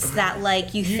streets that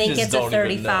like you think it's a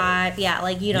 35. Yeah,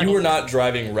 like you don't. You were not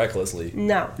driving recklessly.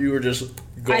 No. You were just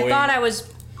going. I thought I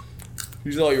was.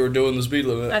 You thought you were doing the speed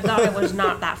limit. I thought I was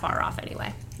not that far off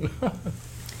anyway.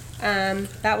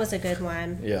 That was a good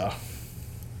one. Yeah.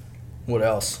 What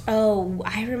else? Oh,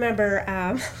 I remember.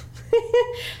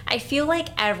 I feel like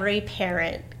every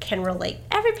parent can relate.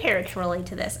 Every parent can relate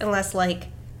to this, unless like,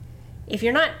 if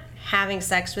you're not having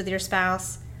sex with your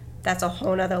spouse, that's a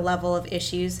whole nother level of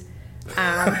issues.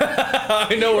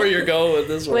 I know where you're going with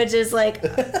this one. Which is like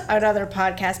another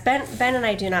podcast. Ben and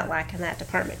I do not lack in that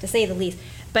department, to say the least.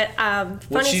 But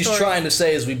what she's trying to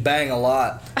say is we bang a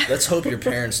lot. Let's hope your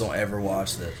parents don't ever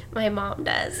watch this. My mom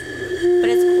does, but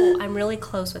it's cool. I'm really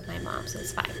close with my mom, so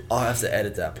it's fine. I'll have to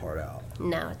edit that part out.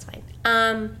 No, it's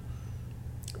fine.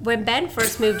 When Ben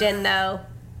first moved in, though,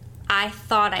 I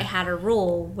thought I had a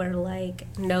rule where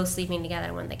like no sleeping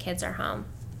together when the kids are home.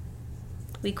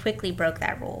 We quickly broke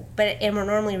that rule, and we're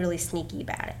normally really sneaky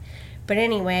about it. But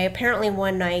anyway, apparently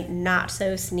one night, not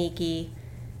so sneaky.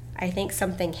 I think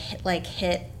something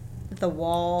hit the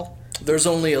wall. There's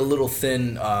only a little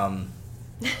thin,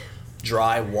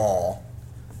 dry wall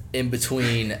in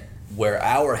between where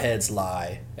our heads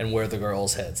lie and where the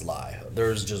girls' heads lie.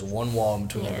 There's just one wall in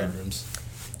between the bedrooms.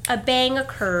 A bang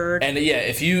occurred. And yeah,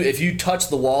 if you touch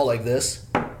the wall like this,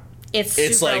 it's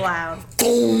super like, loud.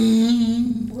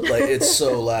 Boom! Like, it's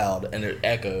so loud and it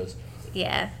echoes.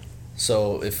 Yeah.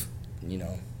 So if,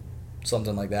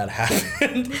 something like that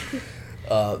happened,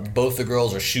 both the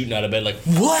girls are shooting out of bed like,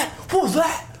 what? What was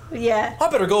that? Yeah. I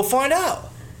better go find out.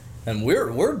 And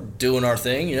we're doing our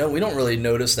thing, we don't really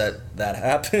notice that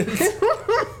happened.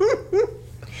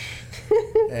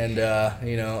 And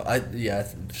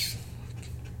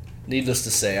needless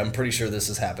to say, I'm pretty sure this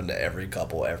has happened to every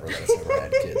couple ever that's ever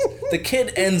had kids. The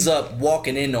kid ends up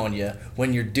walking in on you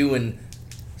when you're doing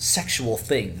sexual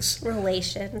things.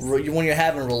 Relations. When you're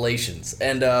having relations.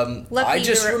 And Luckily, I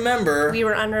just remember... We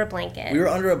were under a blanket. We were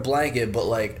under a blanket, but,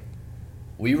 like,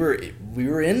 we were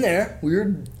in there. We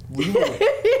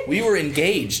were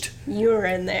engaged. You were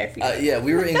in there. Yeah,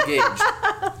 we were engaged.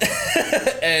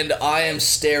 And I am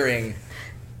staring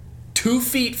 2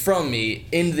 feet from me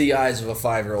into the eyes of a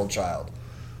 5-year-old child.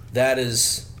 That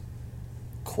is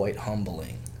quite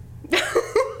humbling.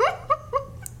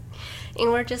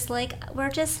 And we're just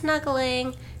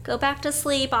snuggling. Go back to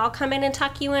sleep. I'll come in and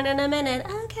tuck you in a minute.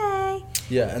 Okay.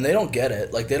 Yeah, and they don't get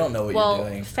it. Like, they don't know what you're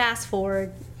doing. Well, fast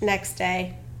forward next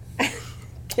day.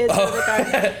 Kids are in the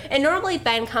car. And normally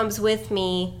Ben comes with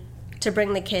me to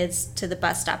bring the kids to the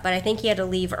bus stop, but I think he had to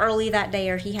leave early that day,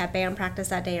 or he had band practice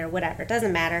that day, or whatever. It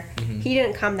doesn't matter. Mm-hmm. He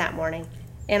didn't come that morning.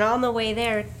 And on the way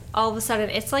there, all of a sudden,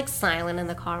 it's like silent in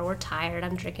the car. We're tired.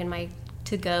 I'm drinking my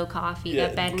to-go coffee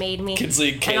that Ben made me.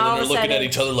 Kinsley and Caitlin are looking at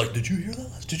each other like, did you hear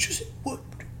that? Did you see? What?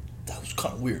 That was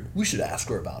kind of weird. We should ask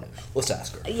her about it. Let's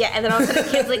ask her. Yeah, and then all of a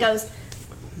sudden Kinsley goes,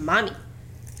 Mommy,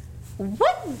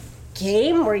 what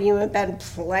game were you and Ben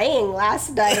playing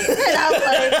last night? And I was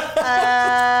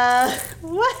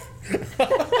like, what?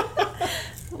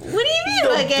 What do you mean,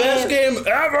 what game? Best game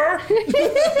ever!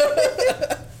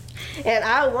 And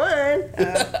I won.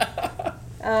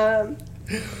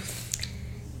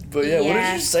 But yeah, what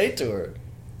did you say to her?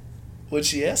 What'd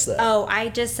she ask that? Oh, I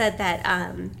just said that,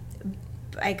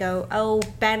 I go,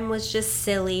 Ben was just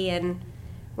silly, and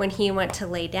when he went to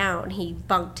lay down, he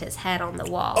bunked his head on the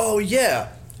wall. Oh,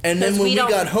 yeah. And then when we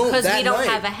got home that night... Because we don't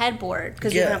have a headboard.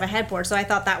 Because we don't have a headboard, so I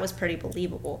thought that was pretty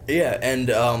believable. Yeah, and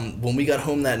when we got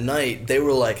home that night, they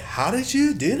were like, how did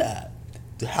you do that?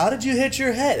 How did you hit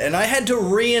your head? And I had to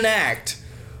reenact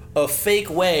a fake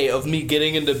way of me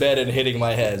getting into bed and hitting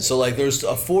my head. So, like, there's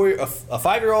a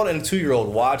 5-year-old and a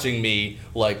 2-year-old watching me,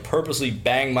 like, purposely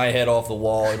bang my head off the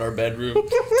wall in our bedroom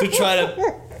to try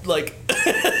to, like,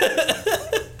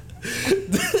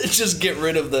 just get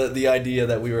rid of the idea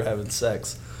that we were having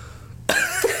sex.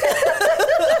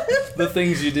 The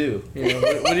things you do.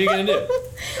 What are you going to do?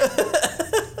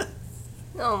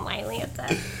 Oh, my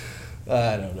Lanta.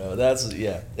 I don't know. That's,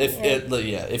 yeah.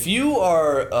 If you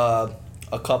are...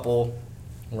 a couple,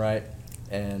 right,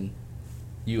 and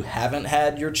you haven't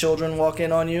had your children walk in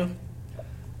on you,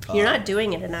 you're not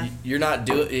doing it enough. You're not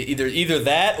doing either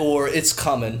that or it's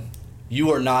coming.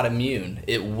 You are not immune.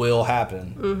 It will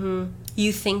happen. Mm-hmm.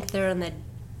 You think they're in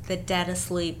the dead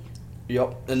asleep.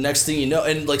 Yep. The next thing you know,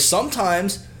 and like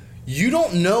sometimes you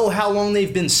don't know how long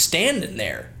they've been standing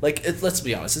there. Like, let's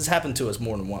be honest, it's happened to us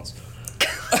more than once.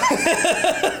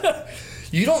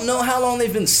 You don't know how long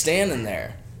they've been standing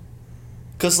there.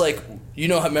 Because, like,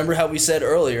 remember how we said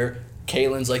earlier,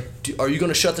 Kaylin's like, are you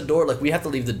going to shut the door? Like, we have to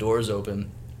leave the doors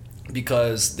open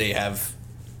because they have,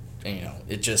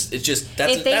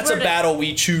 that's a battle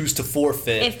we choose to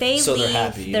forfeit. If they so leave they're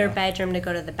happy, their bedroom to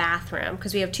go to the bathroom,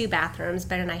 because we have 2 bathrooms,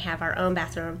 Ben and I have our own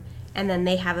bathroom, and then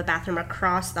they have a bathroom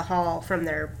across the hall from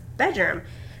their bedroom.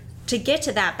 To get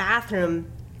to that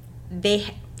bathroom,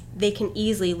 they can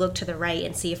easily look to the right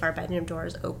and see if our bedroom door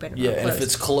is open or closed. And if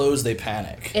it's closed, they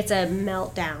panic. It's a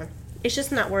meltdown. It's just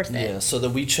not worth it. Yeah, so that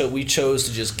we chose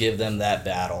to just give them that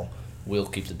battle. We'll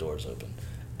keep the doors open.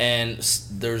 And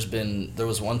there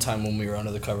was one time when we were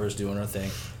under the covers doing our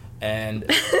thing, and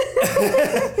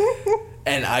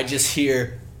and I just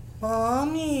hear,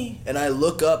 Mommy, and I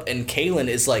look up, and Kaylin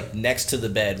is like next to the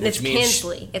bed, which means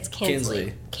Kinsley. It's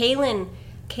Kinsley. Kaylin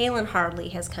hardly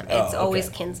has come. It's always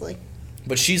Kinsley.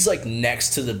 But she's, like,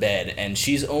 next to the bed, and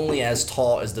she's only as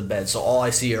tall as the bed, so all I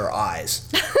see are eyes.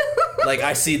 Like,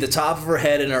 I see the top of her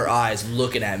head and her eyes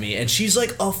looking at me, and she's,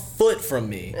 like, a foot from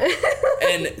me.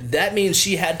 And that means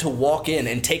she had to walk in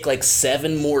and take, like,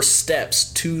 7 more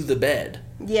steps to the bed.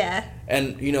 Yeah.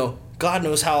 And, God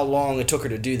knows how long it took her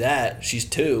to do that. She's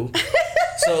 2.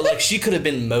 So, like, she could have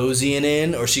been moseying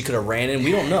in, or she could have ran in.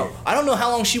 We don't know. I don't know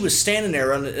how long she was standing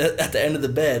there at the end of the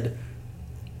bed,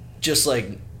 just,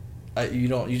 like...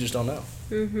 You just don't know.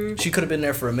 Mm-hmm. She could have been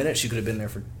there for a minute. She could have been there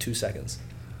for 2 seconds.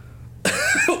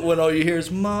 When all you hear is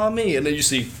 "mommy," and then you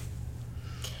see,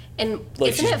 and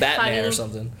like she's Batman funny? or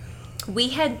something. We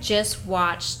had just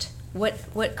watched what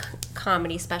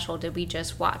comedy special did we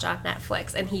just watch on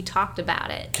Netflix, and he talked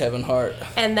about it. Kevin Hart.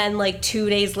 And then like 2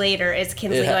 days later, it's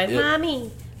Kinsley going,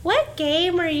 "Mommy, what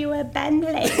game were you at Ben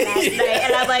playing last night?"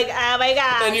 And I'm like, "Oh my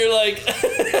god!" And you're like,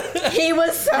 he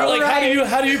was so you're like, right.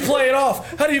 How do you play it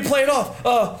off? How do you play it off?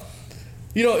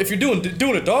 If you're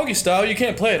doing it doggy style, you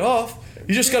can't play it off.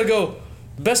 You just gotta go.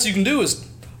 The best you can do is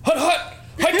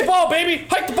hike the ball, baby,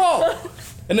 hike the ball.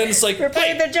 And then it's like, we're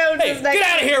playing the Joneses next get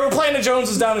out of here. We're playing the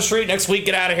Joneses down the street next week.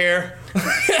 Get out of here.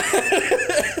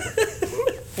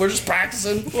 We're just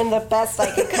practicing. And the best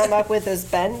I could come up with is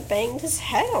Ben banged his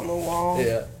head on the wall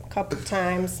a couple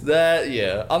times.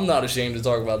 I'm not ashamed to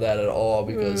talk about that at all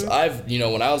because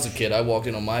when I was a kid, I walked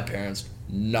in on my parents.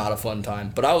 Not a fun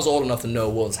time. But I was old enough to know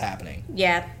what was happening.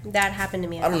 Yeah, that happened to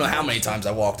me. I don't know how many times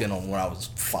I walked in on when I was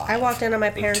 5. I walked in on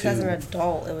my parents as an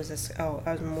adult. It was I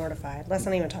was mortified. Let's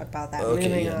not even talk about that. Okay,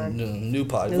 Moving on. New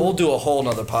podcast. We'll do a whole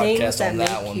nother podcast on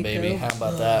that one, baby. How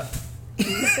about that?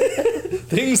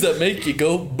 Things that make you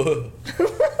go buh.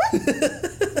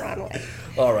 Wrong way.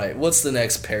 All right, what's the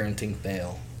next parenting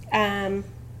fail?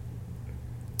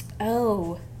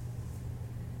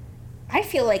 I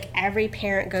feel like every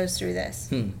parent goes through this.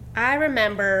 I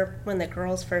remember when the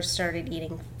girls first started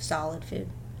eating solid food.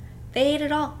 They ate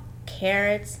it all.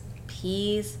 Carrots,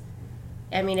 peas.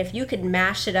 I mean, if you could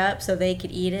mash it up so they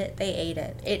could eat it, they ate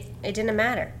it. It didn't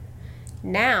matter.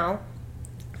 Now,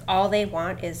 all they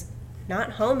want is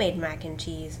not homemade mac and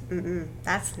cheese.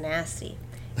 That's nasty.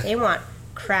 They want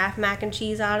Kraft mac and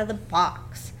cheese out of the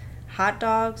box. Hot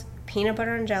dogs, peanut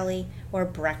butter and jelly, or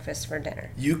breakfast for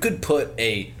dinner. You could put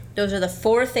Those are the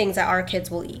 4 things that our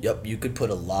kids will eat. Yep, you could put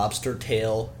a lobster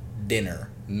tail dinner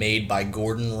made by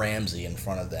Gordon Ramsay in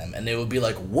front of them, and they would be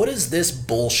like, "What is this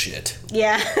bullshit?"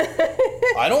 Yeah.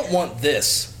 I don't want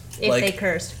this. If they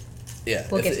cursed. Yeah.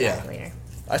 We'll get to that later.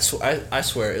 I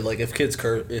swear, like if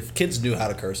kids knew how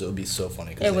to curse, it would be so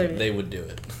funny because they would do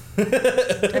it.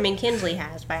 I mean, Kinsley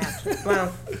has by accident.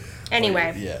 Well,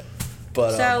 anyway. Yeah.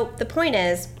 But so the point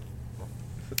is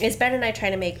Ben and I try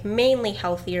to make mainly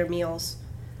healthier meals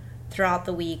throughout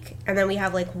the week, and then we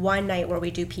have like one night where we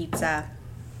do pizza,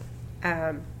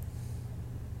 and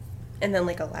then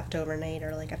like a leftover night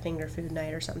or like a finger food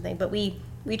night or something. But we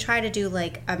try to do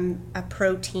like a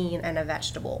protein and a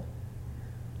vegetable,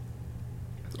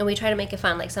 and we try to make it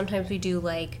fun. Like sometimes we do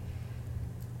like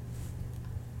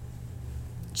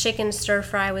chicken stir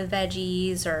fry with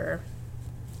veggies, or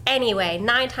anyway,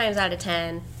 9 times out of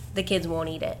 10 the kids won't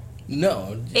eat it.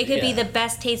 No. It could be the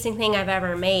best tasting thing I've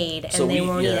ever made, and they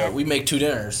won't eat it. We make 2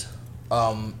 dinners.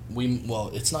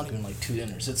 It's not even like 2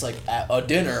 dinners. It's like a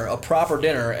dinner, a proper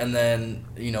dinner, and then,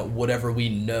 whatever we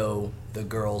know the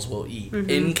girls will eat,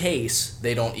 in case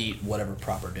they don't eat whatever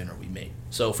proper dinner we make.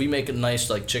 So if we make a nice,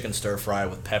 like, chicken stir fry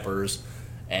with peppers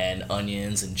and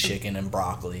onions and chicken and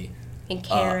broccoli. And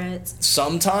carrots.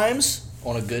 Sometimes,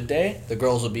 on a good day, the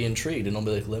girls will be intrigued and they'll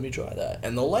be like, "Let me try that,"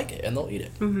 and they'll like it and they'll eat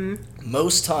it.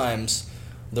 Most times,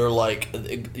 they're like,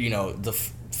 the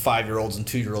 5-year-olds and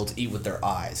 2-year-olds eat with their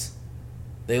eyes.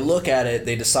 They look at it,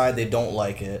 they decide they don't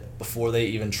like it before they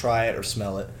even try it or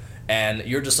smell it, and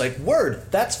you're just like,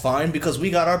 "Word, that's fine because we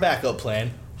got our backup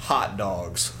plan: hot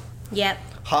dogs." Yep.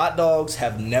 Hot dogs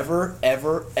have never,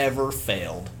 ever, ever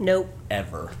failed. Nope.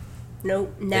 Ever.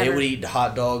 Nope. Never. They would eat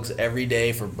hot dogs every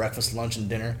day for breakfast, lunch, and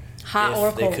dinner. Hot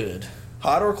or cold. They could.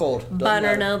 Hot or cold. Bun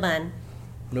or no bun.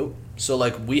 Nope. So,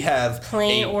 like, we have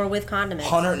plain or with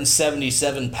condiments.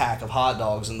 177 pack of hot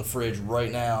dogs in the fridge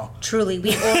right now. Truly.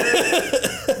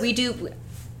 We do,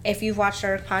 if you've watched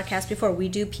our podcast before, we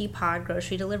do Peapod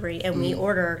grocery delivery, and we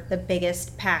order the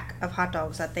biggest pack of hot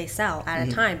dogs that they sell at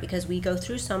a time because we go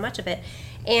through so much of it.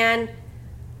 And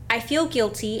I feel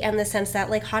guilty in the sense that,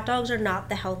 like, hot dogs are not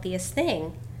the healthiest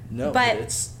thing. No, but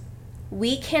it's...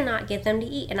 we cannot get them to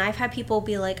eat. And I've had people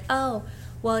be like, "Oh,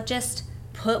 well, just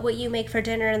put what you make for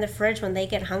dinner in the fridge. When they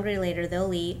get hungry later,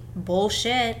 they'll eat."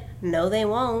 Bullshit. No, they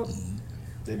won't.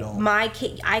 They don't. I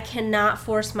cannot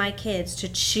force my kids to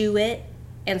chew it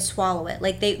and swallow it.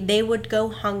 Like, they would go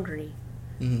hungry.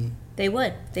 They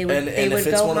would. They would. And they would if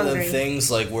it's go one hungry. of the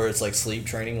things like where it's like sleep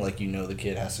training, like the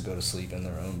kid has to go to sleep in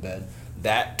their own bed.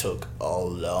 That took a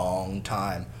long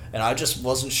time, and I just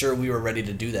wasn't sure we were ready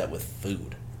to do that with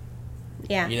food.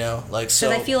 Yeah.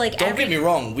 So I feel like don't get me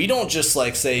wrong. We don't just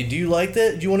like say, "Do you like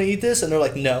that? Do you want to eat this?" And they're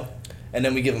like, "No," and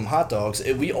then we give them hot dogs.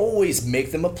 We always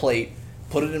make them a plate,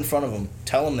 put it in front of them,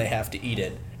 tell them they have to eat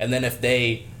it, and then if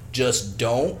they just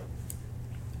don't,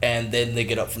 And then they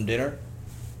get up from dinner.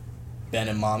 Ben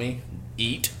and Mommy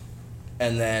eat.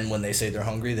 And then when they say they're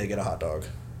hungry, they get a hot dog.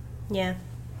 Yeah.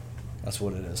 That's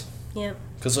what it is. Yeah.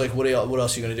 Because, like, what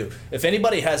else are you going to do? If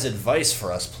anybody has advice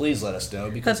for us, please let us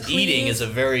know. Because eating is a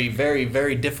very, very,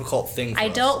 very difficult thing for us. I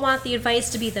don't want the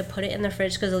advice to be to put it in the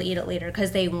fridge because they'll eat it later,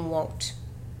 because they won't.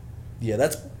 Yeah,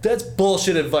 that's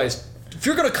bullshit advice. If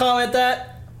you're going to comment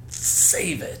that,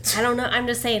 save it. I don't know. I'm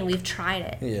just saying, we've tried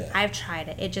it. Yeah. I've tried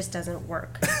it. It just doesn't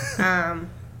work.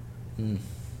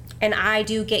 And I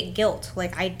do get guilt.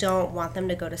 Like, I don't want them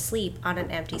to go to sleep on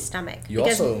an empty stomach.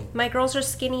 Because my girls are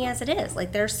skinny as it is.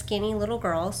 Like, they're skinny little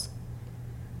girls.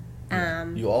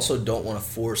 You also don't want to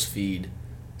force feed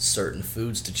certain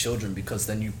foods to children, because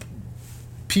then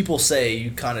people say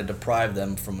you kind of deprive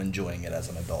them from enjoying it as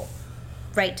an adult.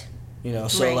 Right. You know,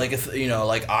 so like, if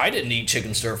like, I didn't eat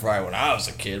chicken stir fry when I was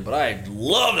a kid, but I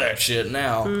love that shit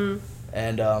now.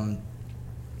 And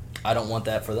I don't want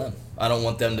that for them. I don't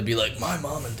want them to be like, my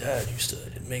mom and dad used to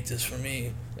make this for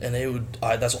me, and they would.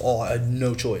 That's all. I had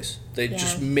no choice. They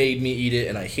just made me eat it,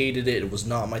 and I hated it. It was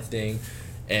not my thing,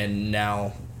 and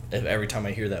now every time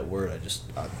I hear that word,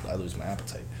 I lose my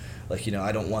appetite. Like,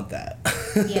 I don't want that.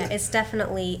 Yeah, it's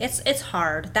definitely it's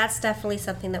hard. That's definitely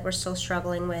something that we're still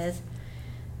struggling with.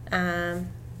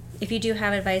 If you do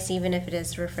have advice, even if it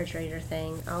is the refrigerator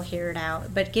thing, I'll hear it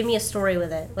out. But give me a story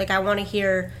with it. Like, I want to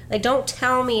hear, like, don't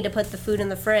tell me to put the food in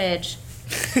the fridge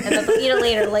and then eat it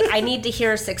later. Like, I need to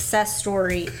hear a success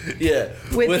story. Yeah.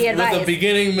 With the advice. With a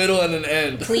beginning, middle, and an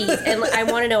end. Please. And I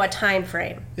want to know a time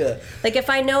frame. Yeah. Like, if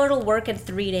I know it'll work in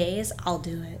 3 days, I'll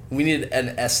do it. We need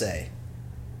an essay.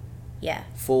 Yeah.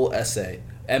 Full essay.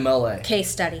 MLA. Case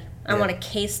study. I want a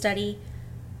case study.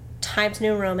 Times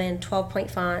New Roman, 12-point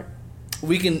font.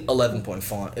 We can 11-point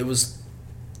font. It was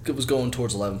going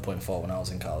towards 11-point font when I was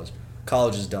in college.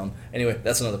 College is dumb. Anyway,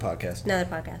 that's another podcast.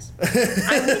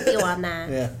 I'm with you on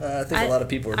that. Yeah, I think a lot of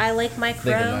people are. I like Mike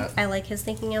Rowe. I like his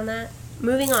thinking on that.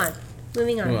 Moving on.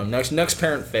 Next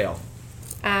parent fail.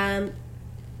 And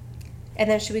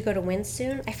then should we go to wins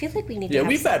soon? I feel like we need to. Yeah,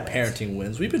 we've had parenting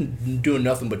wins. We've been doing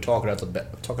nothing but talking about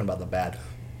the bad.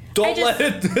 Don't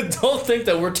think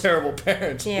that we're terrible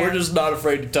parents. Yeah. We're just not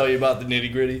afraid to tell you about the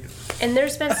nitty-gritty. And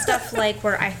there's been stuff like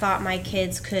where I thought my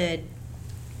kids could,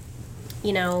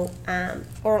 I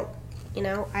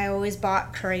always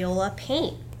bought Crayola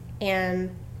paint.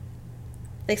 And,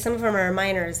 like, some of them are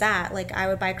minor as that. Like, I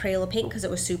would buy Crayola paint because it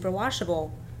was super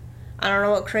washable. I don't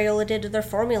know what Crayola did to their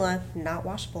formula. Not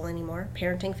washable anymore.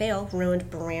 Parenting fail. Ruined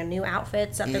brand new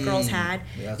outfits that the girls had.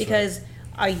 Yeah, because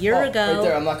a year ago... Right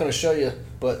there, I'm not going to show you,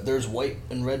 but there's white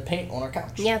and red paint on our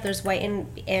couch. Yeah, there's white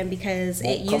and because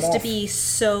it used to be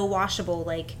so washable.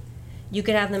 Like, you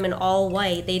could have them in all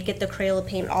white. They'd get the Crayola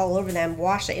paint all over them,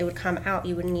 wash it, it would come out.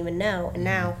 You wouldn't even know. And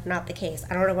now, not the case.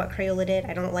 I don't know what Crayola did.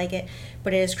 I don't like it.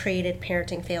 But it has created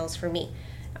parenting fails for me.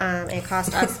 It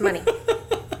cost us money.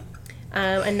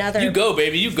 You go,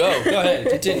 baby. You go. Go ahead.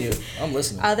 Continue. I'm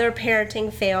listening. Other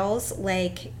parenting fails,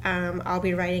 like I'll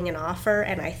be writing an offer,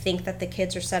 and I think that the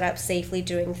kids are set up safely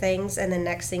doing things, and the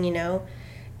next thing you know,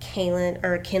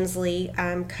 Kinsley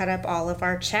cut up all of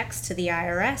our checks to the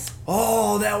IRS.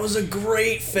 Oh, that was a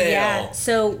great fail. Yeah.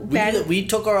 So we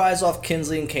took our eyes off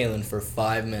Kinsley and Kaylin for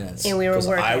 5 minutes, and we were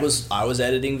working. I was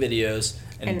editing videos,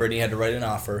 and Brittany had to write an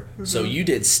offer. Mm-hmm. So you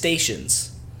did stations.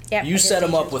 Yep, you set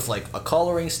them up with, like, a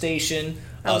coloring station,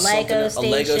 a Lego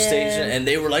station, and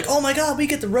they were like, "Oh my God, we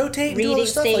get to rotate and do all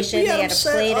this stuff." Reading station, like, they had a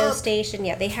Play-Doh station.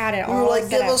 Yeah, they had it all. We were like,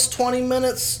 "Give us 20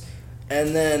 minutes,"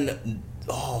 and then,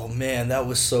 oh man, that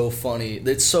was so funny.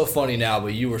 It's so funny now,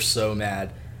 but you were so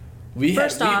mad. We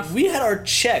had our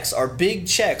checks, our big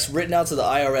checks, written out to the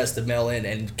IRS to mail in,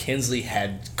 and Kinsley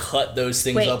had cut those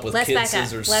things up with kid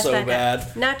scissors so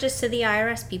bad. Not just to the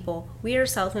IRS people. We are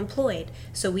self-employed,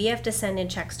 so we have to send in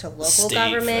checks to local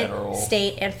government,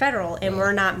 state, and federal, and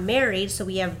we're not married, so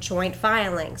we have joint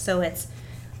filing.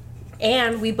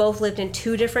 And we both lived in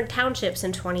 2 different townships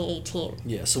in 2018.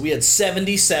 Yeah, so we had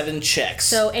 77 checks.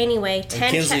 So anyway, 10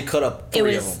 and Kinsley cut up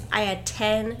 3 of them. I had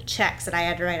 10 checks that I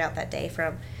had to write out that day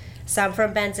from. Some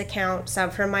from Ben's account,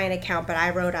 some from mine account, but I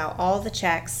wrote out all the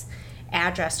checks,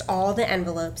 addressed all the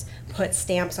envelopes, put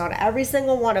stamps on every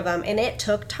single one of them, and it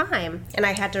took time. And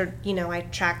I had to, I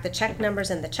tracked the check numbers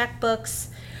in the checkbooks.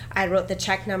 I wrote the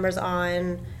check numbers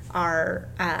on our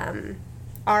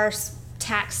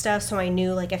tax stuff, so I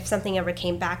knew, like, if something ever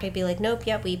came back, I'd be like, nope,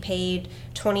 yep, we paid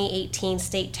 2018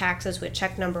 state taxes with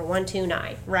check number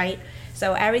 129, right?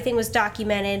 So everything was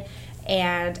documented.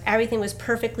 And everything was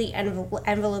perfectly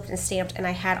enveloped and stamped, and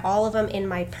I had all of them in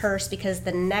my purse because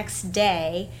the next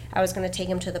day I was going to take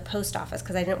them to the post office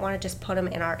because I didn't want to just put them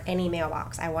in any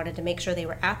mailbox. I wanted to make sure they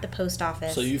were at the post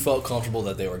office. So you felt comfortable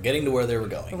that they were getting to where they were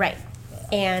going. Right.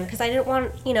 And because I didn't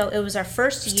want, it was our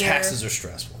first year. Taxes are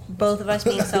stressful. Both of us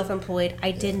being self-employed,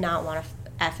 I did not want to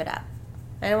F it up.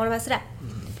 I didn't want to mess it up.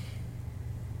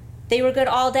 They were good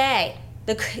all day.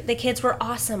 The kids were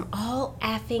awesome all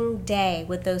effing day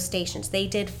with those stations. They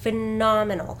did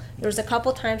phenomenal. There was a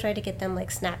couple times I had to get them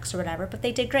like snacks or whatever, but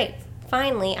they did great.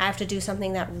 Finally, I have to do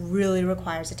something that really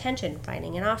requires attention,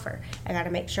 finding an offer. I got to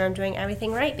make sure I'm doing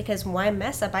everything right because one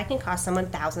mess up, I can cost someone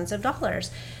thousands of dollars.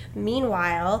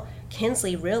 Meanwhile,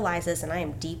 Kinsley realizes, and I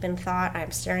am deep in thought,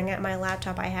 I'm staring at my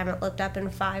laptop, I haven't looked up in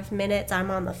 5 minutes,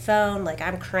 I'm on the phone, like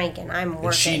I'm cranking, I'm working.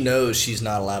 And she knows she's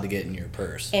not allowed to get in your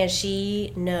purse. And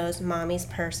she knows mommy's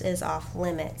purse is off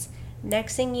limits.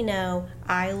 Next thing you know,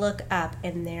 I look up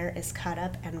and there is cut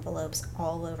up envelopes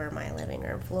all over my living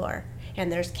room floor. And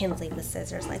there's Kinsley with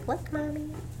scissors, like, look,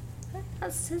 mommy, I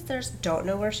got scissors. Don't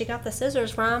know where she got the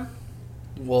scissors from.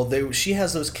 Well, she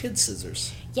has those kid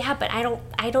scissors. Yeah, but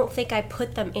I don't think I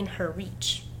put them in her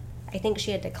reach. I think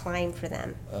she had to climb for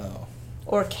them. Oh.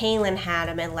 Or Kaylin had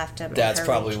them and left them. That's in her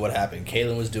probably reach. what happened.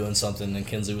 Kaylin was doing something, and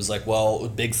Kinsley was like, "Well,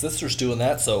 big sister's doing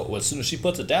that, so as soon as she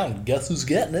puts it down, guess who's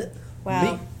getting it?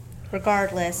 Well, Me."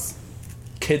 regardless.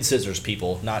 Kid scissors,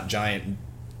 people, not giant.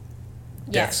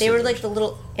 Yeah, death they were scissors. like the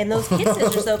little, and those kid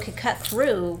scissors though could cut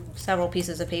through several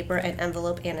pieces of paper, an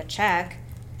envelope, and a check.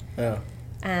 Yeah.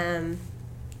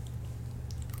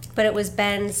 But it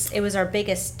was our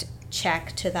biggest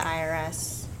check to the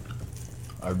IRS.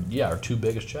 Our two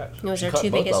biggest checks. It was She our cut two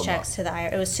both biggest of them checks up. to the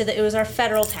IRS. It was our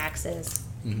federal taxes.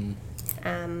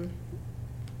 Mm-hmm.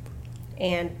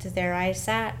 And there I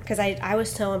sat because I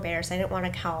was so embarrassed. I didn't want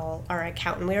to call our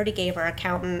accountant. We already gave our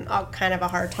accountant kind of a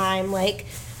hard time, like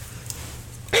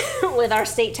with our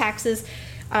state taxes,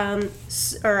 or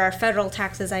our federal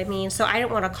taxes. I mean, so I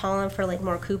didn't want to call him for like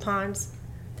more coupons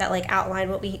that like outline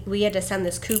what we had to send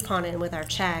this coupon in with our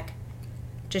check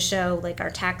to show like our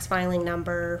tax filing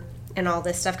number and all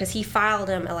this stuff because he filed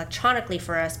them electronically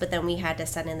for us, but then we had to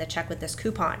send in the check with this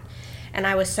coupon. And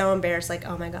I was so embarrassed, like,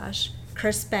 oh my gosh,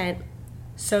 Chris spent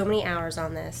so many hours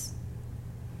on this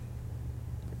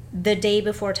the day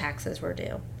before taxes were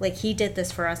due. Like, he did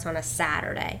this for us on a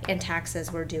Saturday, and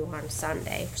taxes were due on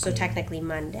Sunday, so technically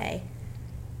Monday.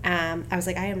 I was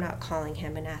like, I am not calling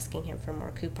him and asking him for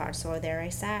more coupons. So there I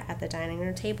sat at the dining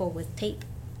room table with tape.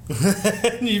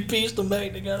 You pieced them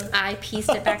back together? I pieced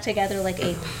it back together like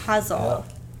a puzzle.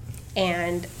 Yeah.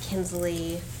 And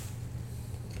Kinsley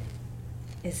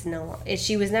is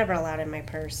she was never allowed in my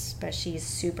purse, but she's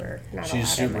super not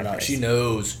allowed in my purse.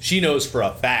 She knows for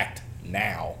a fact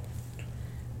now.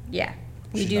 Yeah.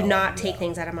 We do not take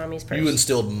things out of mommy's purse. You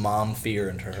instilled mom fear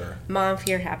into her. Mom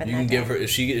fear happened. You can give her if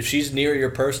she's near your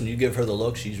purse and you give her the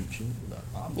look, she's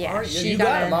yeah. Right, you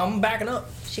got it, mom. I'm backing up.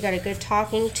 She got a good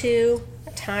talking to,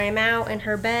 a timeout in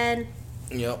her bed.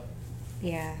 Yep.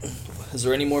 Yeah. Is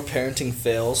there any more parenting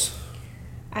fails?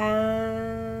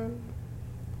 No,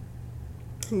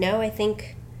 I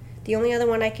think the only other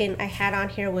one I had on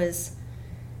here was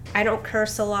I don't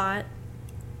curse a lot.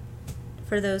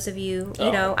 For those of you,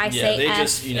 I say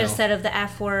F instead of the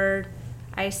F word.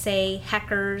 I say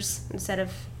heckers instead of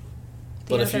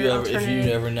the But if you alternative.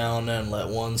 every now and then let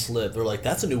one slip, they're like,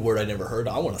 that's a new word I never heard.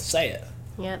 I want to say it.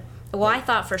 Yep. Well, I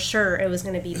thought for sure it was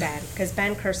going to be Ben because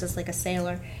Ben curses like a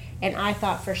sailor. And I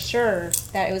thought for sure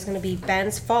that it was going to be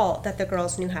Ben's fault that the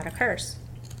girls knew how to curse.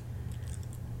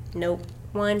 Nope.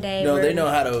 One day. No, they know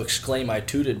how to exclaim "I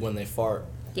tooted" when they fart.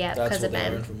 Yeah, that's because what of they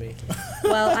Ben. learned from me.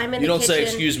 Well, I'm in you the don't kitchen. say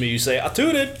 "excuse me," you say "I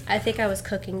tooted." I think I was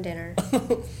cooking dinner.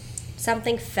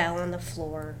 Something fell on the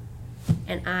floor,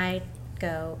 and I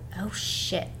go, "Oh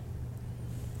shit!"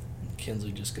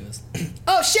 Kinsley just goes,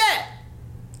 "Oh shit!"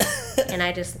 And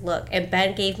I just look, and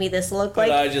Ben gave me this look like,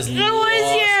 I just it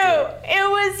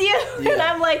was you, Yeah. and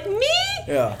I'm like, me?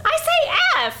 Yeah. I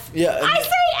say F. Yeah. I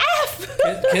say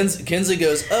F. Kinsley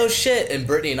goes, "Oh shit," and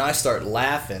Brittany and I start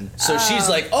laughing. So she's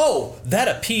like, "Oh, that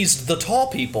appeased the tall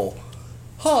people,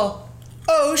 huh?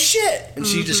 Oh shit!" And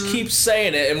she just keeps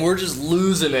saying it, and we're just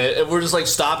losing it, and we're just like,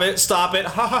 "Stop it! Stop it!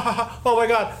 Ha ha ha! ha. Oh my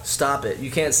god! Stop it!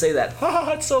 You can't say that! Ha ha!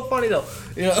 ha. It's so funny though,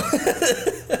 you know."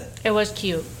 It was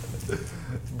cute.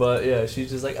 But yeah,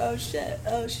 she's just like, "Oh shit!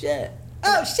 Oh shit!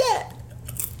 Oh shit!"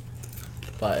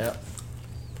 But yeah,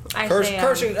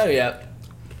 cursing. Oh yeah,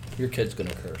 your kid's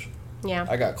gonna curse. Yeah.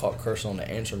 I got caught cursing on the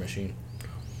answer machine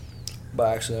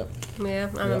by accident. Yeah,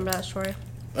 I remember that story.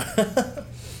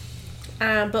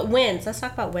 But wins. Let's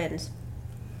talk about wins.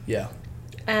 Yeah.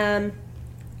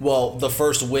 Well, the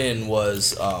first win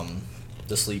was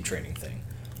the sleep training thing.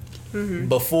 Mm-hmm.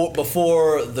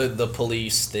 Before the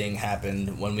police thing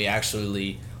happened, when we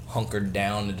actually hunkered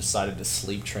down and decided to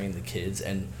sleep train the kids,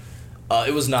 and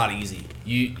it was not easy.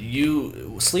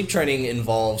 You sleep training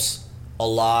involves a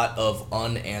lot of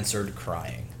unanswered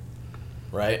crying,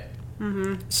 right?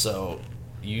 Mm-hmm. So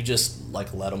you just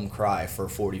like let them cry for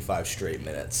 45 straight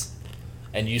minutes,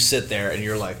 and you sit there and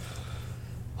you're like,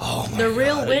 oh my god. The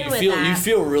real win with that. You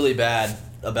feel really bad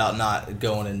about not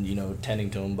going and tending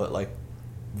to them, but like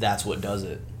that's what does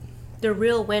it. The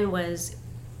real win was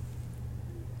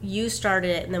you started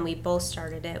it, and then we both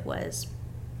started it. Was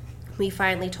we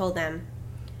finally told them,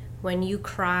 when you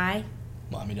cry,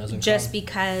 Mommy doesn't just come.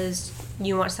 because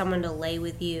you want someone to lay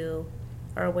with you,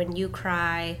 or when you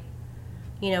cry,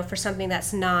 for something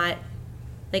that's not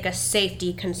like a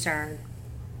safety concern,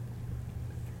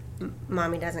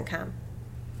 Mommy doesn't come.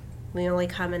 We only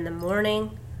come in the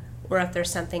morning, or if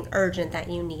there's something urgent that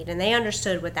you need. And they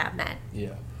understood what that meant.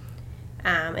 Yeah.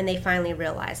 And they finally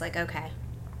realized, like, okay,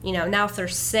 now if they're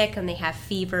sick and they have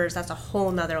fevers, that's a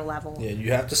whole nother level. Yeah,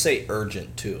 you have to say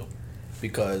urgent too,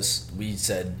 because we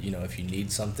said, if you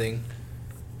need something,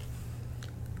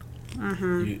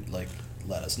 you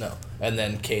let us know. And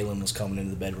then Kaylin was coming into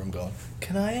the bedroom going,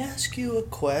 "Can I ask you a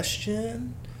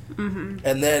question?" Mm-hmm.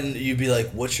 And then you'd be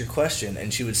like, "What's your question?"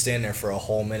 And she would stand there for a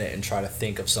whole minute and try to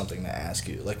think of something to ask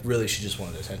you. Like, really, she just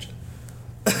wanted attention.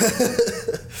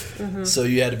 Mm-hmm. So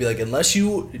you had to be like, unless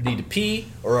you need to pee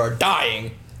or are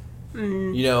dying,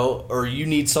 or you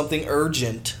need something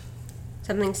urgent,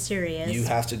 something serious, you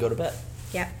have to go to bed.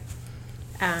 Yep.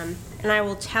 And I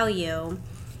will tell you,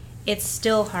 it's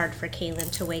still hard for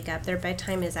Kaylin to wake up. Their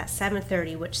bedtime is at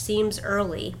 7:30, which seems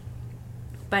early.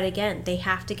 But again, they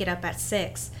have to get up at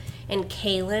 6. And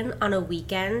Kaylin, on a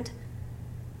weekend,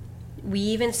 we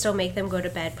even still make them go to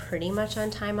bed pretty much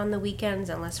on time on the weekends,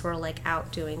 unless we're like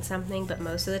out doing something. But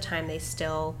most of the time, they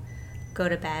still go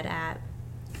to bed at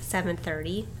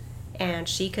 7:30. And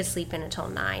she could sleep in until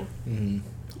 9. Mm-hmm.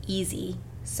 Easy.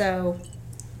 So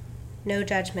no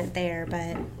judgment there,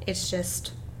 but it's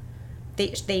just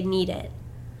they need it.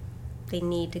 They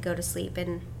need to go to sleep,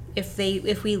 and if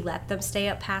we let them stay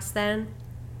up past then,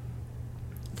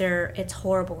 it's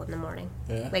horrible in the morning.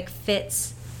 Yeah. Like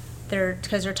fits,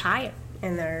 because they're tired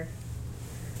and they're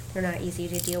not easy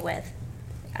to deal with.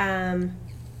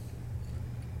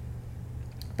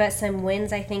 But some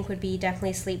wins I think would be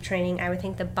definitely sleep training. I would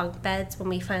think the bunk beds, when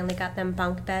we finally got them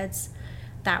bunk beds,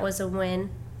 that was a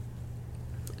win.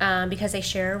 Because they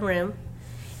share a room,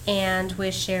 and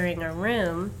with sharing a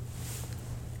room,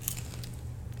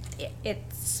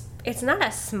 it's not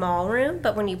a small room,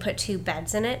 but when you put 2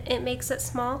 beds in it, it makes it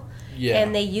small. Yeah,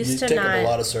 and they used to take not up a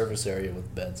lot of surface area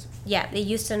with beds. Yeah, they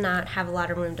used to not have a lot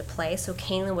of room to play, so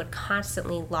Kaylin would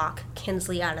constantly lock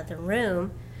Kinsley out of the room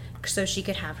so she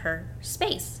could have her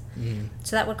space. Mm-hmm.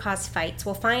 So that would cause fights.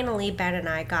 Well, finally, Ben and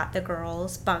I got the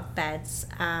girls' bunk beds.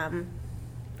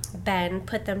 Ben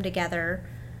put them together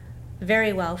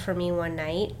very well for me one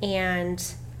night,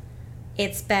 and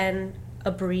it's been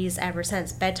a breeze ever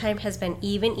since. Bedtime has been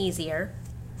even easier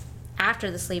after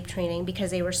the sleep training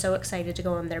because they were so excited to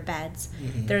go in their beds.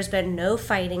 Mm-hmm. There's been no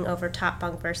fighting over top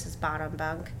bunk versus bottom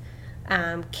bunk.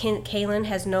 Kaylin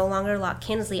has no longer locked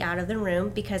Kinsley out of the room,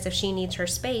 because if she needs her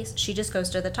space, she just goes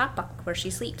to the top bunk where she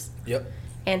sleeps. Yep.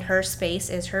 And her space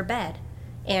is her bed,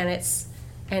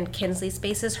 and Kinsley's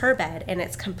space is her bed, and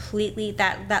it's completely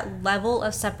that level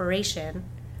of separation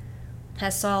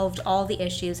has solved all the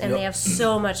issues, and they have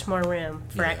so much more room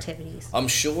for activities. I'm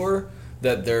sure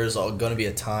that there's going to be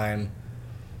a time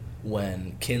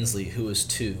when Kinsley, who is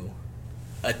 2,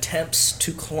 attempts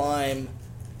to climb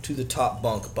to the top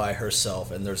bunk by herself,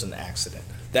 and there's an accident.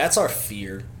 That's our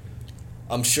fear.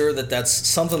 I'm sure that's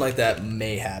something like that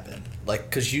may happen. Like,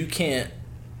 because you can't,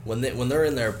 when they're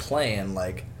in there playing,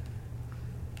 like,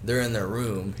 they're in their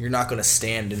room, you're not going to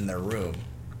stand in their room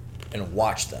and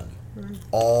watch them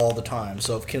all the time.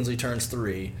 So if Kinsley turns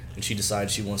 3 and she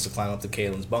decides she wants to climb up to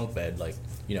Kaylin's bunk bed, like,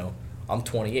 I'm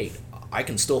 28. I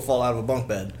can still fall out of a bunk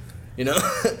bed.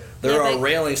 There are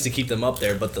railings to keep them up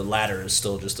there, but the ladder is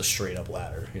still just a straight up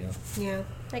ladder. Yeah,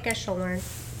 I guess she'll learn.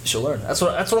 She'll learn. That's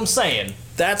what I'm saying.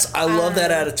 I love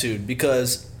that attitude,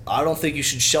 because I don't think you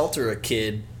should shelter a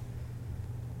kid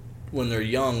when they're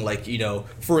young. Like,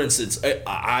 for instance,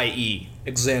 i.e.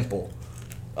 example,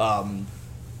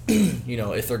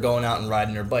 if they're going out and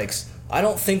riding their bikes, I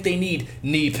don't think they need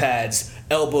knee pads,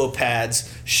 elbow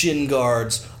pads, shin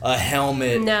guards, a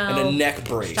helmet, and a neck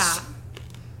brace. Stop.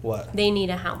 What? They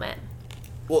need a helmet.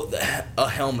 Well, a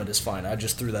helmet is fine. I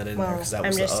just threw that in there because that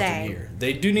was I'm the just other saying. year.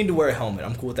 They do need to wear a helmet.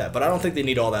 I'm cool with that, but I don't think they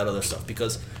need all that other stuff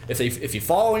because if you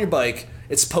fall on your bike,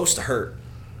 it's supposed to hurt.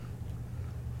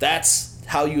 That's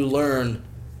how you learn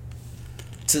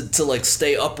to like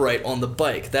stay upright on the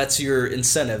bike. That's your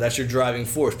incentive. That's your driving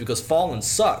force because falling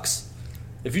sucks.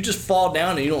 If you just fall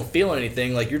down and you don't feel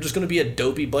anything, like you're just gonna be a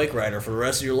dopey bike rider for the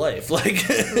rest of your life. Like,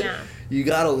 you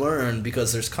gotta learn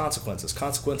because there's consequences.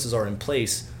 Consequences are in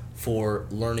place for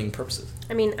learning purposes.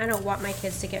 I mean, I don't want my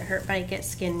kids to get hurt, but I get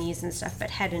skin knees and stuff. But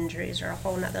head injuries are a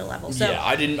whole nother level. So yeah,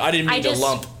 I didn't mean to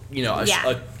lump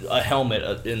a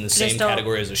helmet in the same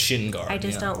category as a shin guard. I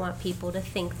just don't want people to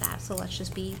think that. So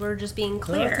we're just being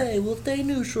clear. Okay, we'll stay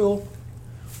neutral.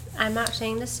 I'm not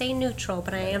saying to stay neutral,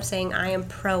 but I am saying I am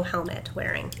pro helmet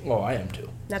wearing. Oh, I am too.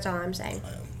 That's all I'm saying.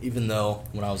 I am. Even though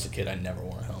when I was a kid, I never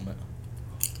wore a helmet.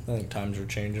 I think times are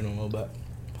changing a little bit.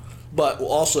 But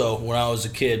also, when I was a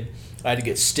kid, I had to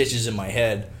get stitches in my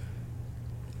head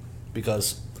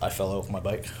because I fell off my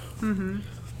bike. Mm-hmm.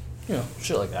 You know,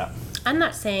 shit like that. I'm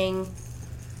not saying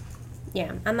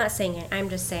it. I'm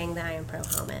just saying that I am pro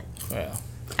helmet. Yeah.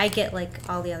 I get, like,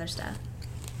 all the other stuff.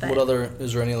 But,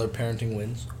 is there any other parenting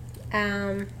wins?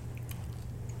 I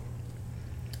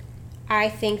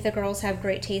think the girls have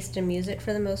great taste in music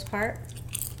for the most part.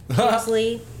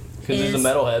 Kinsley's a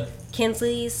metalhead.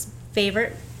 Kinsley's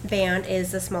favorite band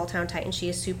is the Small Town Titans. She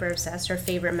is super obsessed. Her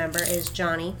favorite member is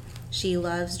Johnny. She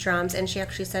loves drums, and she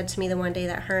actually said to me the one day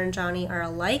that her and Johnny are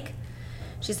alike.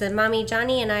 She said, "Mommy,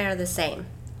 Johnny and I are the same."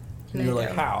 And you're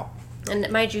like, how? And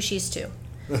mind you, she's 2.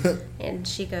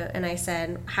 And I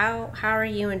said, how are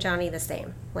you and Johnny the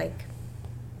same? Like,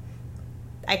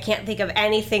 I can't think of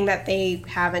anything that they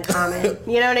have in common.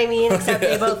 You know what I mean? Except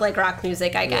they both like rock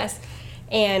music, I guess.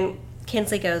 And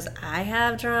Kinsley goes, I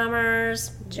have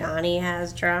drummers. Johnny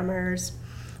has drummers.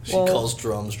 She calls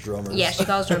drums drummers. Yeah, she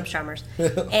calls drums drummers.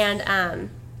 And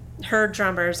her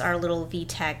drummers are little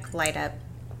VTech light up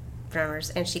drummers,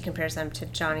 and she compares them to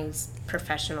Johnny's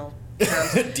professional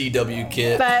drums. DW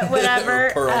kit. But whatever.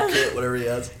 Or Pearl kit, whatever he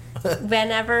has.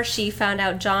 Whenever she found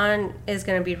out John is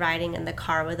going to be riding in the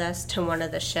car with us to one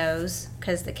of the shows,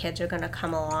 because the kids are going to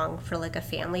come along for like a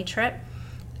family trip,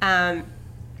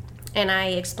 and I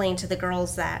explained to the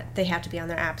girls that they have to be on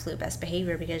their absolute best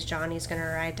behavior because Johnny's going to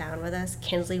ride down with us.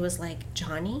 Kinsley was like,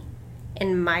 Johnny?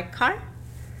 In my car?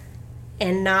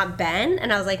 And not Ben?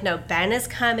 And I was like, no, Ben is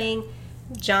coming.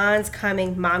 John's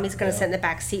coming. Mommy's going to sit in the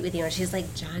back seat with you. And she's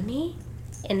like, Johnny?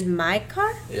 In my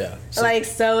car? Yeah. So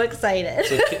excited.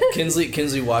 So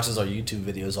Kinsley watches our YouTube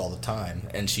videos all the time,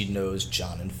 and she knows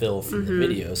John and Phil from the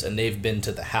videos, and they've been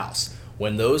to the house.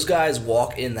 When those guys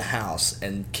walk in the house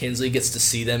and Kinsley gets to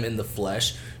see them in the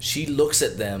flesh, she looks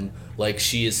at them like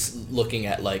she is looking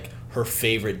at like her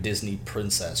favorite Disney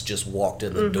princess just walked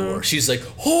in the door. She's like,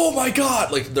 oh my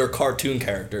God! Like they're cartoon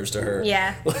characters to her.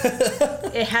 Yeah.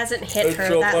 It hasn't hit her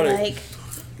so that funny. like...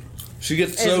 She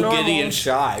gets so giddy and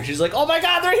shy. She's like, oh my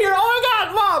God, they're here! Oh my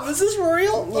God, Mom, is this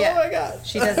real? Yeah. Oh my God.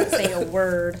 She doesn't say a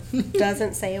word.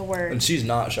 Doesn't say a word. And she's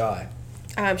not shy.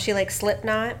 She likes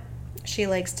Slipknot. She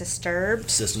likes Disturbed.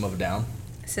 System of a Down.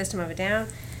 She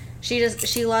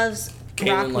loves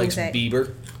Kaylin rock likes music.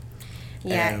 Bieber.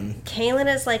 Yeah, Kaylin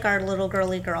is like our little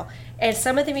girly girl. And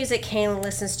some of the music Kaylin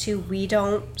listens to, we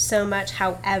don't so much.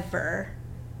 However,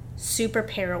 Super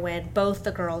Parowid, both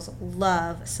the girls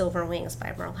love Silver Wings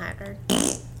by Merle Haggard.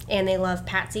 And they love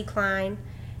Patsy Cline.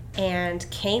 And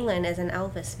Kaylin is an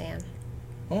Elvis fan.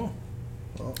 Oh.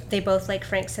 Well. They both like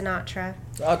Frank Sinatra.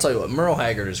 I'll tell you what, Merle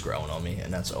Haggard is growing on me,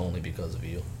 and that's only because of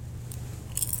you.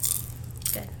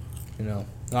 Good. You know,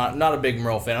 not a big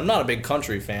Merle fan. I'm not a big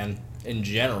country fan in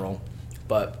general,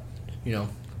 but you know,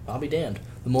 I'll be damned.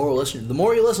 The more you listen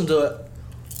to it,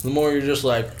 the more you're just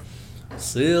like,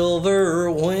 silver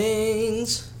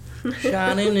wings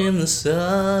shining in the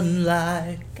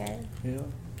sunlight. Good. You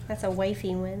know, That's a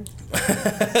wifey win.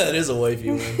 That is a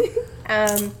wifey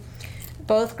win.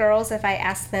 Both girls, if I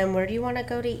ask them, where do you want to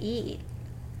go to eat?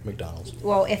 McDonald's.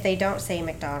 Well, if they don't say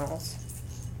McDonald's,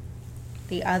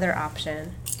 the other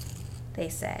option they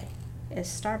say is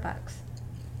Starbucks.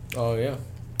 Oh, yeah.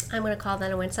 I'm going to call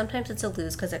that a win. Sometimes it's a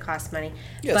lose because it costs money.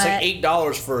 Yeah, it's like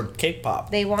 $8 for a cake pop.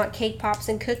 They want cake pops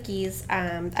and cookies.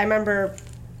 I remember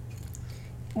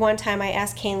one time I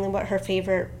asked Kaylin what her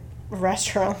favorite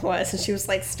restaurant was, and she was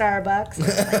like, Starbucks.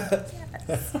 I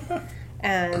was like,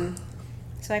 yes.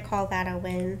 So I call that a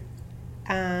win.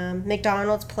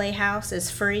 McDonald's Playhouse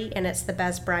is free, and it's the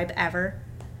best bribe ever.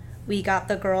 We got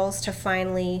the girls to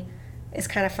finally... It's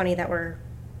kind of funny that we're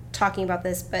talking about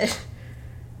this, but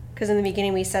because in the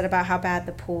beginning we said about how bad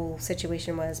the pool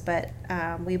situation was, but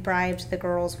we bribed the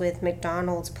girls with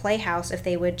McDonald's Playhouse if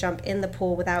they would jump in the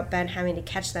pool without Ben having to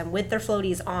catch them with their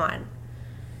floaties on.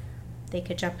 They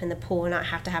could jump in the pool and not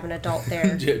have to have an adult there.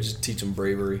 Yeah, just teach them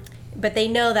bravery. But they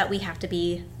know that we have to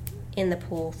be in the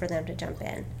pool for them to jump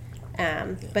in.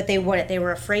 But they wouldn't. They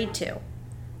were afraid to,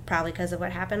 probably because of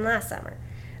what happened last summer.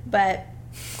 But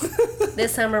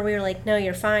this summer we were like, no,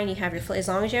 you're fine. You have your as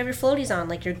long as you have your floaties on,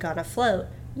 like you're gonna float.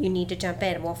 You need to jump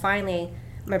in. Well, finally,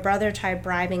 my brother tried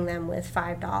bribing them with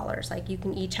 $5. Like, you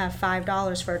can each have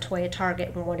 $5 for a toy at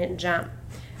Target and wouldn't jump.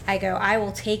 I go, I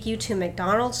will take you to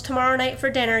McDonald's tomorrow night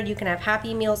for dinner. You can have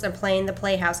Happy Meals and play in the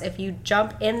Playhouse if you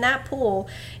jump in that pool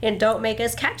and don't make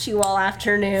us catch you all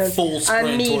afternoon. Full sprint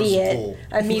towards the pool.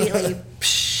 Immediately,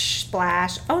 psh,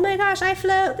 splash. Oh my gosh, I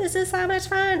float. This is so much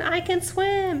fun. I can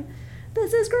swim.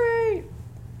 This is great.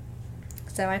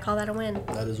 So I call that a win.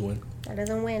 That is a win. That is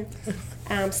a win.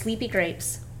 Sleepy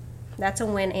Grapes. That's a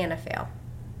win and a fail.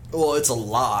 Well, it's a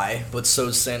lie, but so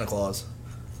is Santa Claus.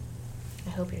 I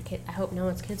hope no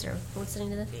one's kids are listening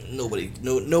to this.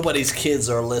 Nobody's kids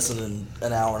are listening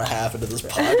an hour and a half into this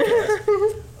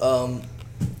podcast.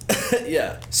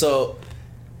 Yeah. So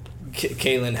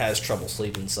Kaylin has trouble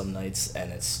sleeping some nights,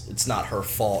 and it's not her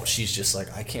fault. She's just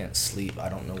like, I can't sleep. I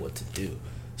don't know what to do.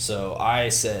 So I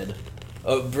said,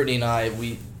 Brittany and I,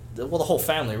 the whole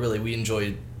family really, we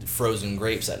enjoy frozen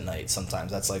grapes at night.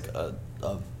 Sometimes that's like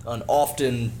an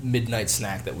often midnight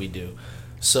snack that we do.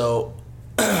 So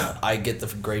I get the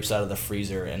grapes out of the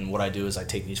freezer, and what I do is I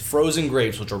take these frozen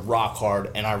grapes, which are rock hard,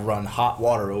 and I run hot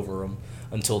water over them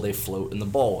until they float in the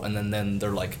bowl, and then they're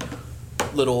like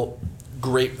little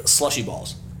grape slushy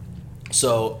balls.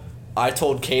 So I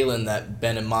told Kaylin that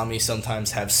Ben and Mommy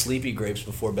sometimes have sleepy grapes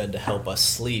before bed to help us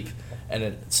sleep, and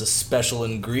it's a special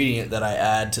ingredient that I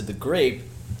add to the grape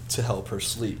to help her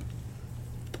sleep.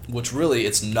 Which really,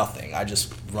 it's nothing. I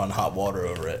just run hot water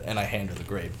over it, and I hand her the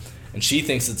grape. And she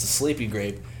thinks it's a sleepy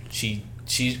grape. She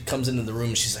comes into the room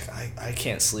and she's like, I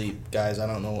can't sleep, guys. I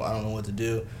don't know what to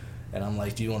do. And I'm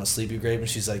like, do you want a sleepy grape? And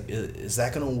she's like, is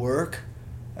that gonna work?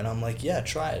 And I'm like, yeah,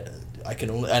 try it.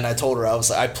 And I told her,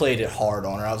 I played it hard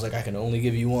on her. I was like, I can only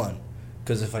give you one,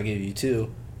 because if I give you two,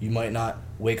 you might not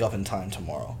wake up in time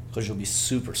tomorrow because you'll be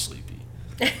super sleepy.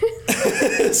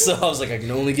 So I was like, I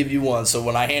can only give you one. So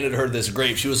when I handed her this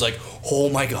grape, she was like, oh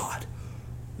my God,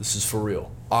 this is for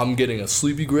real. I'm getting a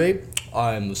sleepy grape.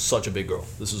 I'm such a big girl.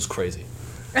 This is crazy.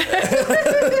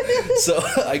 So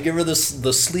I give her the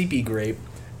sleepy grape,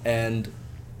 and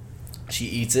she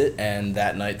eats it. And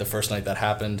that night, the first night that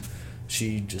happened,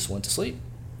 she just went to sleep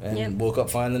and woke up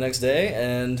fine the next day.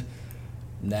 And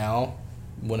now,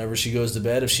 whenever she goes to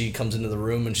bed, if she comes into the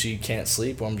room and she can't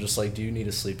sleep, I'm just like, do you need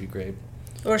a sleepy grape?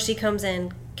 Or she comes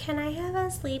in, can I have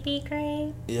a sleepy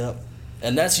grape? Yep.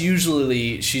 And that's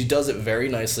usually, she does it very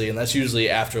nicely, and that's usually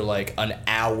after like an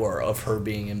hour of her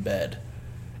being in bed.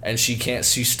 And she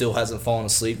still hasn't fallen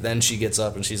asleep. Then she gets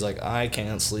up and she's like, I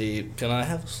can't sleep. Can I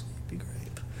have a sleepy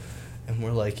grape? And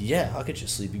we're like, yeah, I'll get you a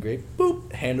sleepy grape.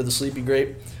 Boop. Hand her the sleepy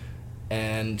grape.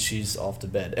 And she's off to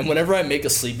bed. And whenever I make a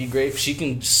sleepy grape, she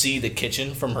can see the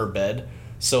kitchen from her bed.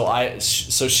 So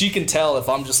she can tell if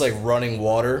I'm just like running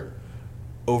water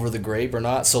over the grape or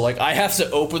not. So like I have to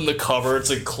open the cupboards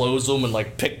and close them and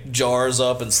like pick jars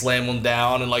up and slam them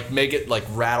down and like make it like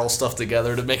rattle stuff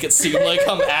together to make it seem like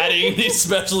I'm adding these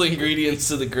special ingredients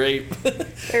to the grape.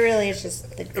 It really is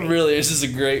just the grape. Really, it's just a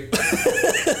grape.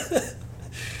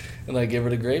 And I give her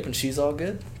the grape and she's all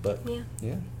good. But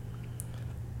yeah.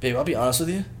 Babe, I'll be honest with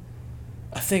you.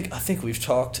 I think we've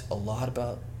talked a lot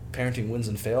about parenting wins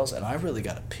and fails, and I really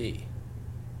gotta pee.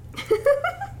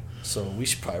 So we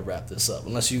should probably wrap this up,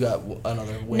 unless you got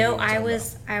another win. No, I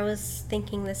was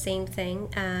thinking the same thing.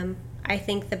 I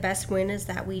think the best win is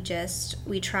that we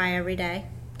try every day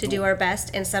to do our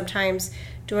best, and sometimes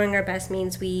doing our best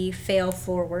means we fail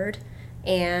forward,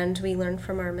 and we learn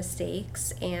from our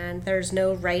mistakes, and there's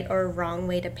no right or wrong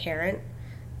way to parent.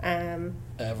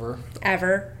 Ever.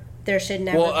 There should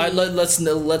never be.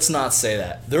 Let's not say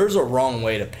that. There's a wrong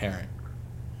way to parent.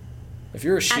 If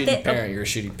you're a shitty parent, you're a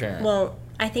shitty parent. Well,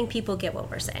 I think people get what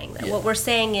we're saying, though. Yeah. What we're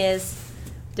saying is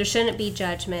there shouldn't be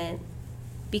judgment,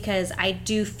 because I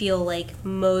do feel like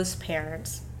most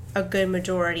parents, a good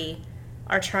majority,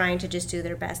 are trying to just do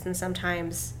their best, and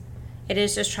sometimes it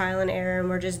is just trial and error, and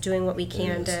we're just doing what we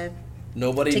can to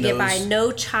get by.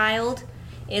 No child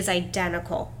is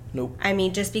identical. Nope. I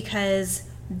mean, just because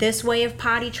this way of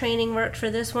potty training worked for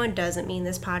this one doesn't mean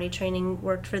this potty training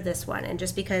worked for this one. And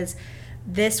just because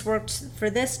this worked for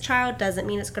this child doesn't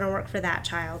mean it's going to work for that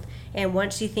child. And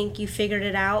once you think you figured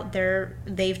it out,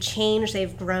 they've changed,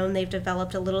 they've grown, they've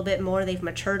developed a little bit more, they've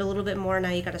matured a little bit more. Now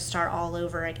you got to start all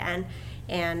over again.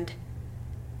 And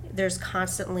there's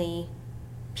constantly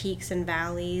peaks and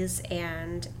valleys,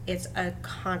 and it's a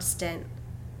constant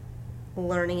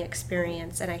learning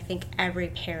experience. And I think every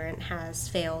parent has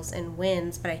fails and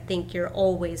wins, but I think you're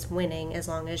always winning as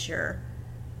long as you're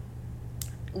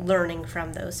learning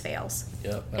from those fails.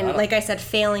 Yep. And like I said,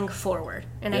 failing forward.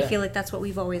 And Yeah. I feel like that's what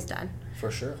we've always done. For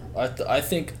sure. I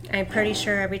think I'm pretty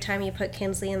sure every time you put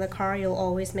Kinsley in the car, you'll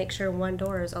always make sure one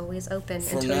door is always open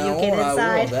from until now you get on, I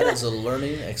will. inside. That is a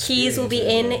learning experience. Keys will be right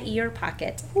in there. your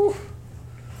pocket. Whew.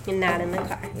 And not in the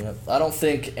car. Yep. I don't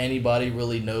think anybody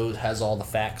really has all the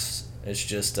facts. It's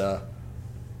just,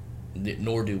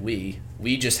 nor do we.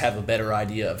 We just have a better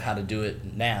idea of how to do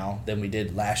it now than we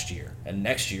did last year. And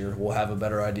next year, we'll have a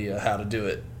better idea how to do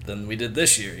it than we did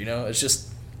this year. You know,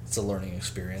 it's a learning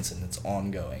experience, and it's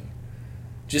ongoing.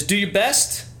 Just do your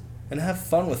best and have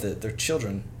fun with it. They're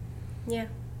children. Yeah.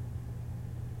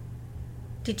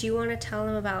 Did you want to tell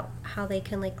them about how they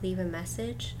can, like, leave a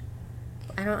message?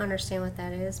 I don't understand what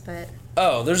that is, but...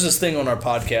 Oh, there's this thing on our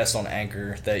podcast on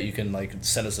Anchor that you can, like,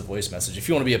 send us a voice message. If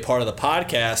you want to be a part of the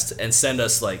podcast and send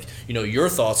us, like, you know, your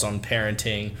thoughts on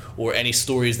parenting or any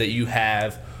stories that you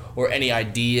have or any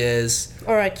ideas.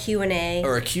 Or a Q&A.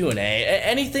 Or a Q&A.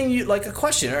 Anything you, like a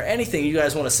question or anything you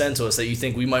guys want to send to us that you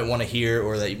think we might want to hear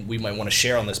or that we might want to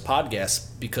share on this podcast,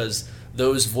 because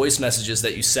those voice messages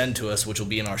that you send to us, which will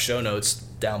be in our show notes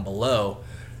down below,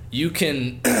 you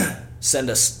can...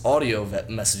 send us audio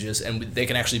messages, and they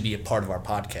can actually be a part of our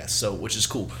podcast, so which is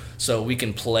cool. So we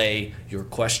can play your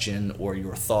question or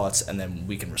your thoughts, and then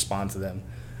we can respond to them,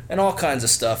 and all kinds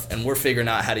of stuff. And we're figuring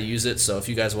out how to use it. So if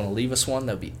you guys want to leave us one,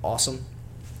 that'd be awesome.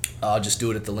 I'll just do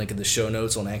it at the link in the show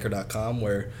notes on Anchor.com,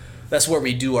 that's where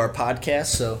we do our podcast.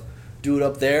 So do it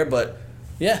up there. But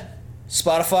yeah,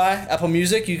 Spotify, Apple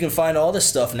Music, you can find all this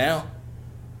stuff now.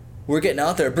 We're getting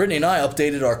out there. Brittany and I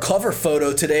updated our cover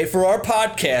photo today for our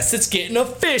podcast. It's getting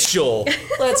official.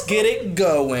 Let's get it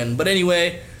going. But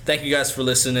anyway, thank you guys for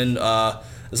listening.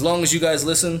 As long as you guys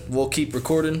listen, we'll keep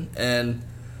recording. And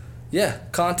yeah,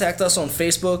 contact us on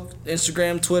Facebook,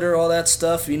 Instagram, Twitter, all that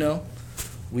stuff. You know,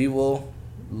 we will,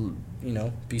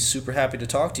 be super happy to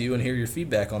talk to you and hear your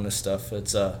feedback on this stuff.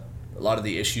 It's a lot of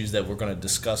the issues that we're going to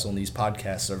discuss on these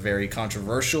podcasts are very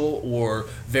controversial or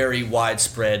very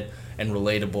widespread and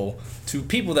relatable to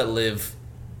people that live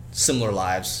similar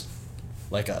lives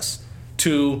like us,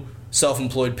 to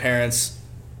self-employed parents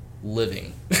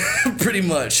living pretty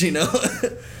much,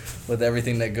 with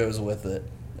everything that goes with it.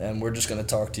 And we're just going to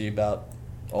talk to you about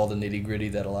all the nitty-gritty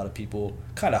that a lot of people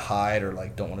kind of hide or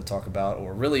like don't want to talk about,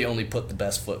 or really only put the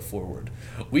best foot forward.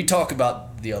 We talk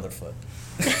about the other foot.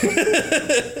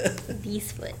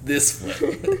 This foot. This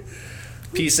foot.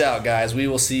 Peace out, guys. We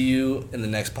will see you in the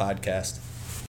next podcast.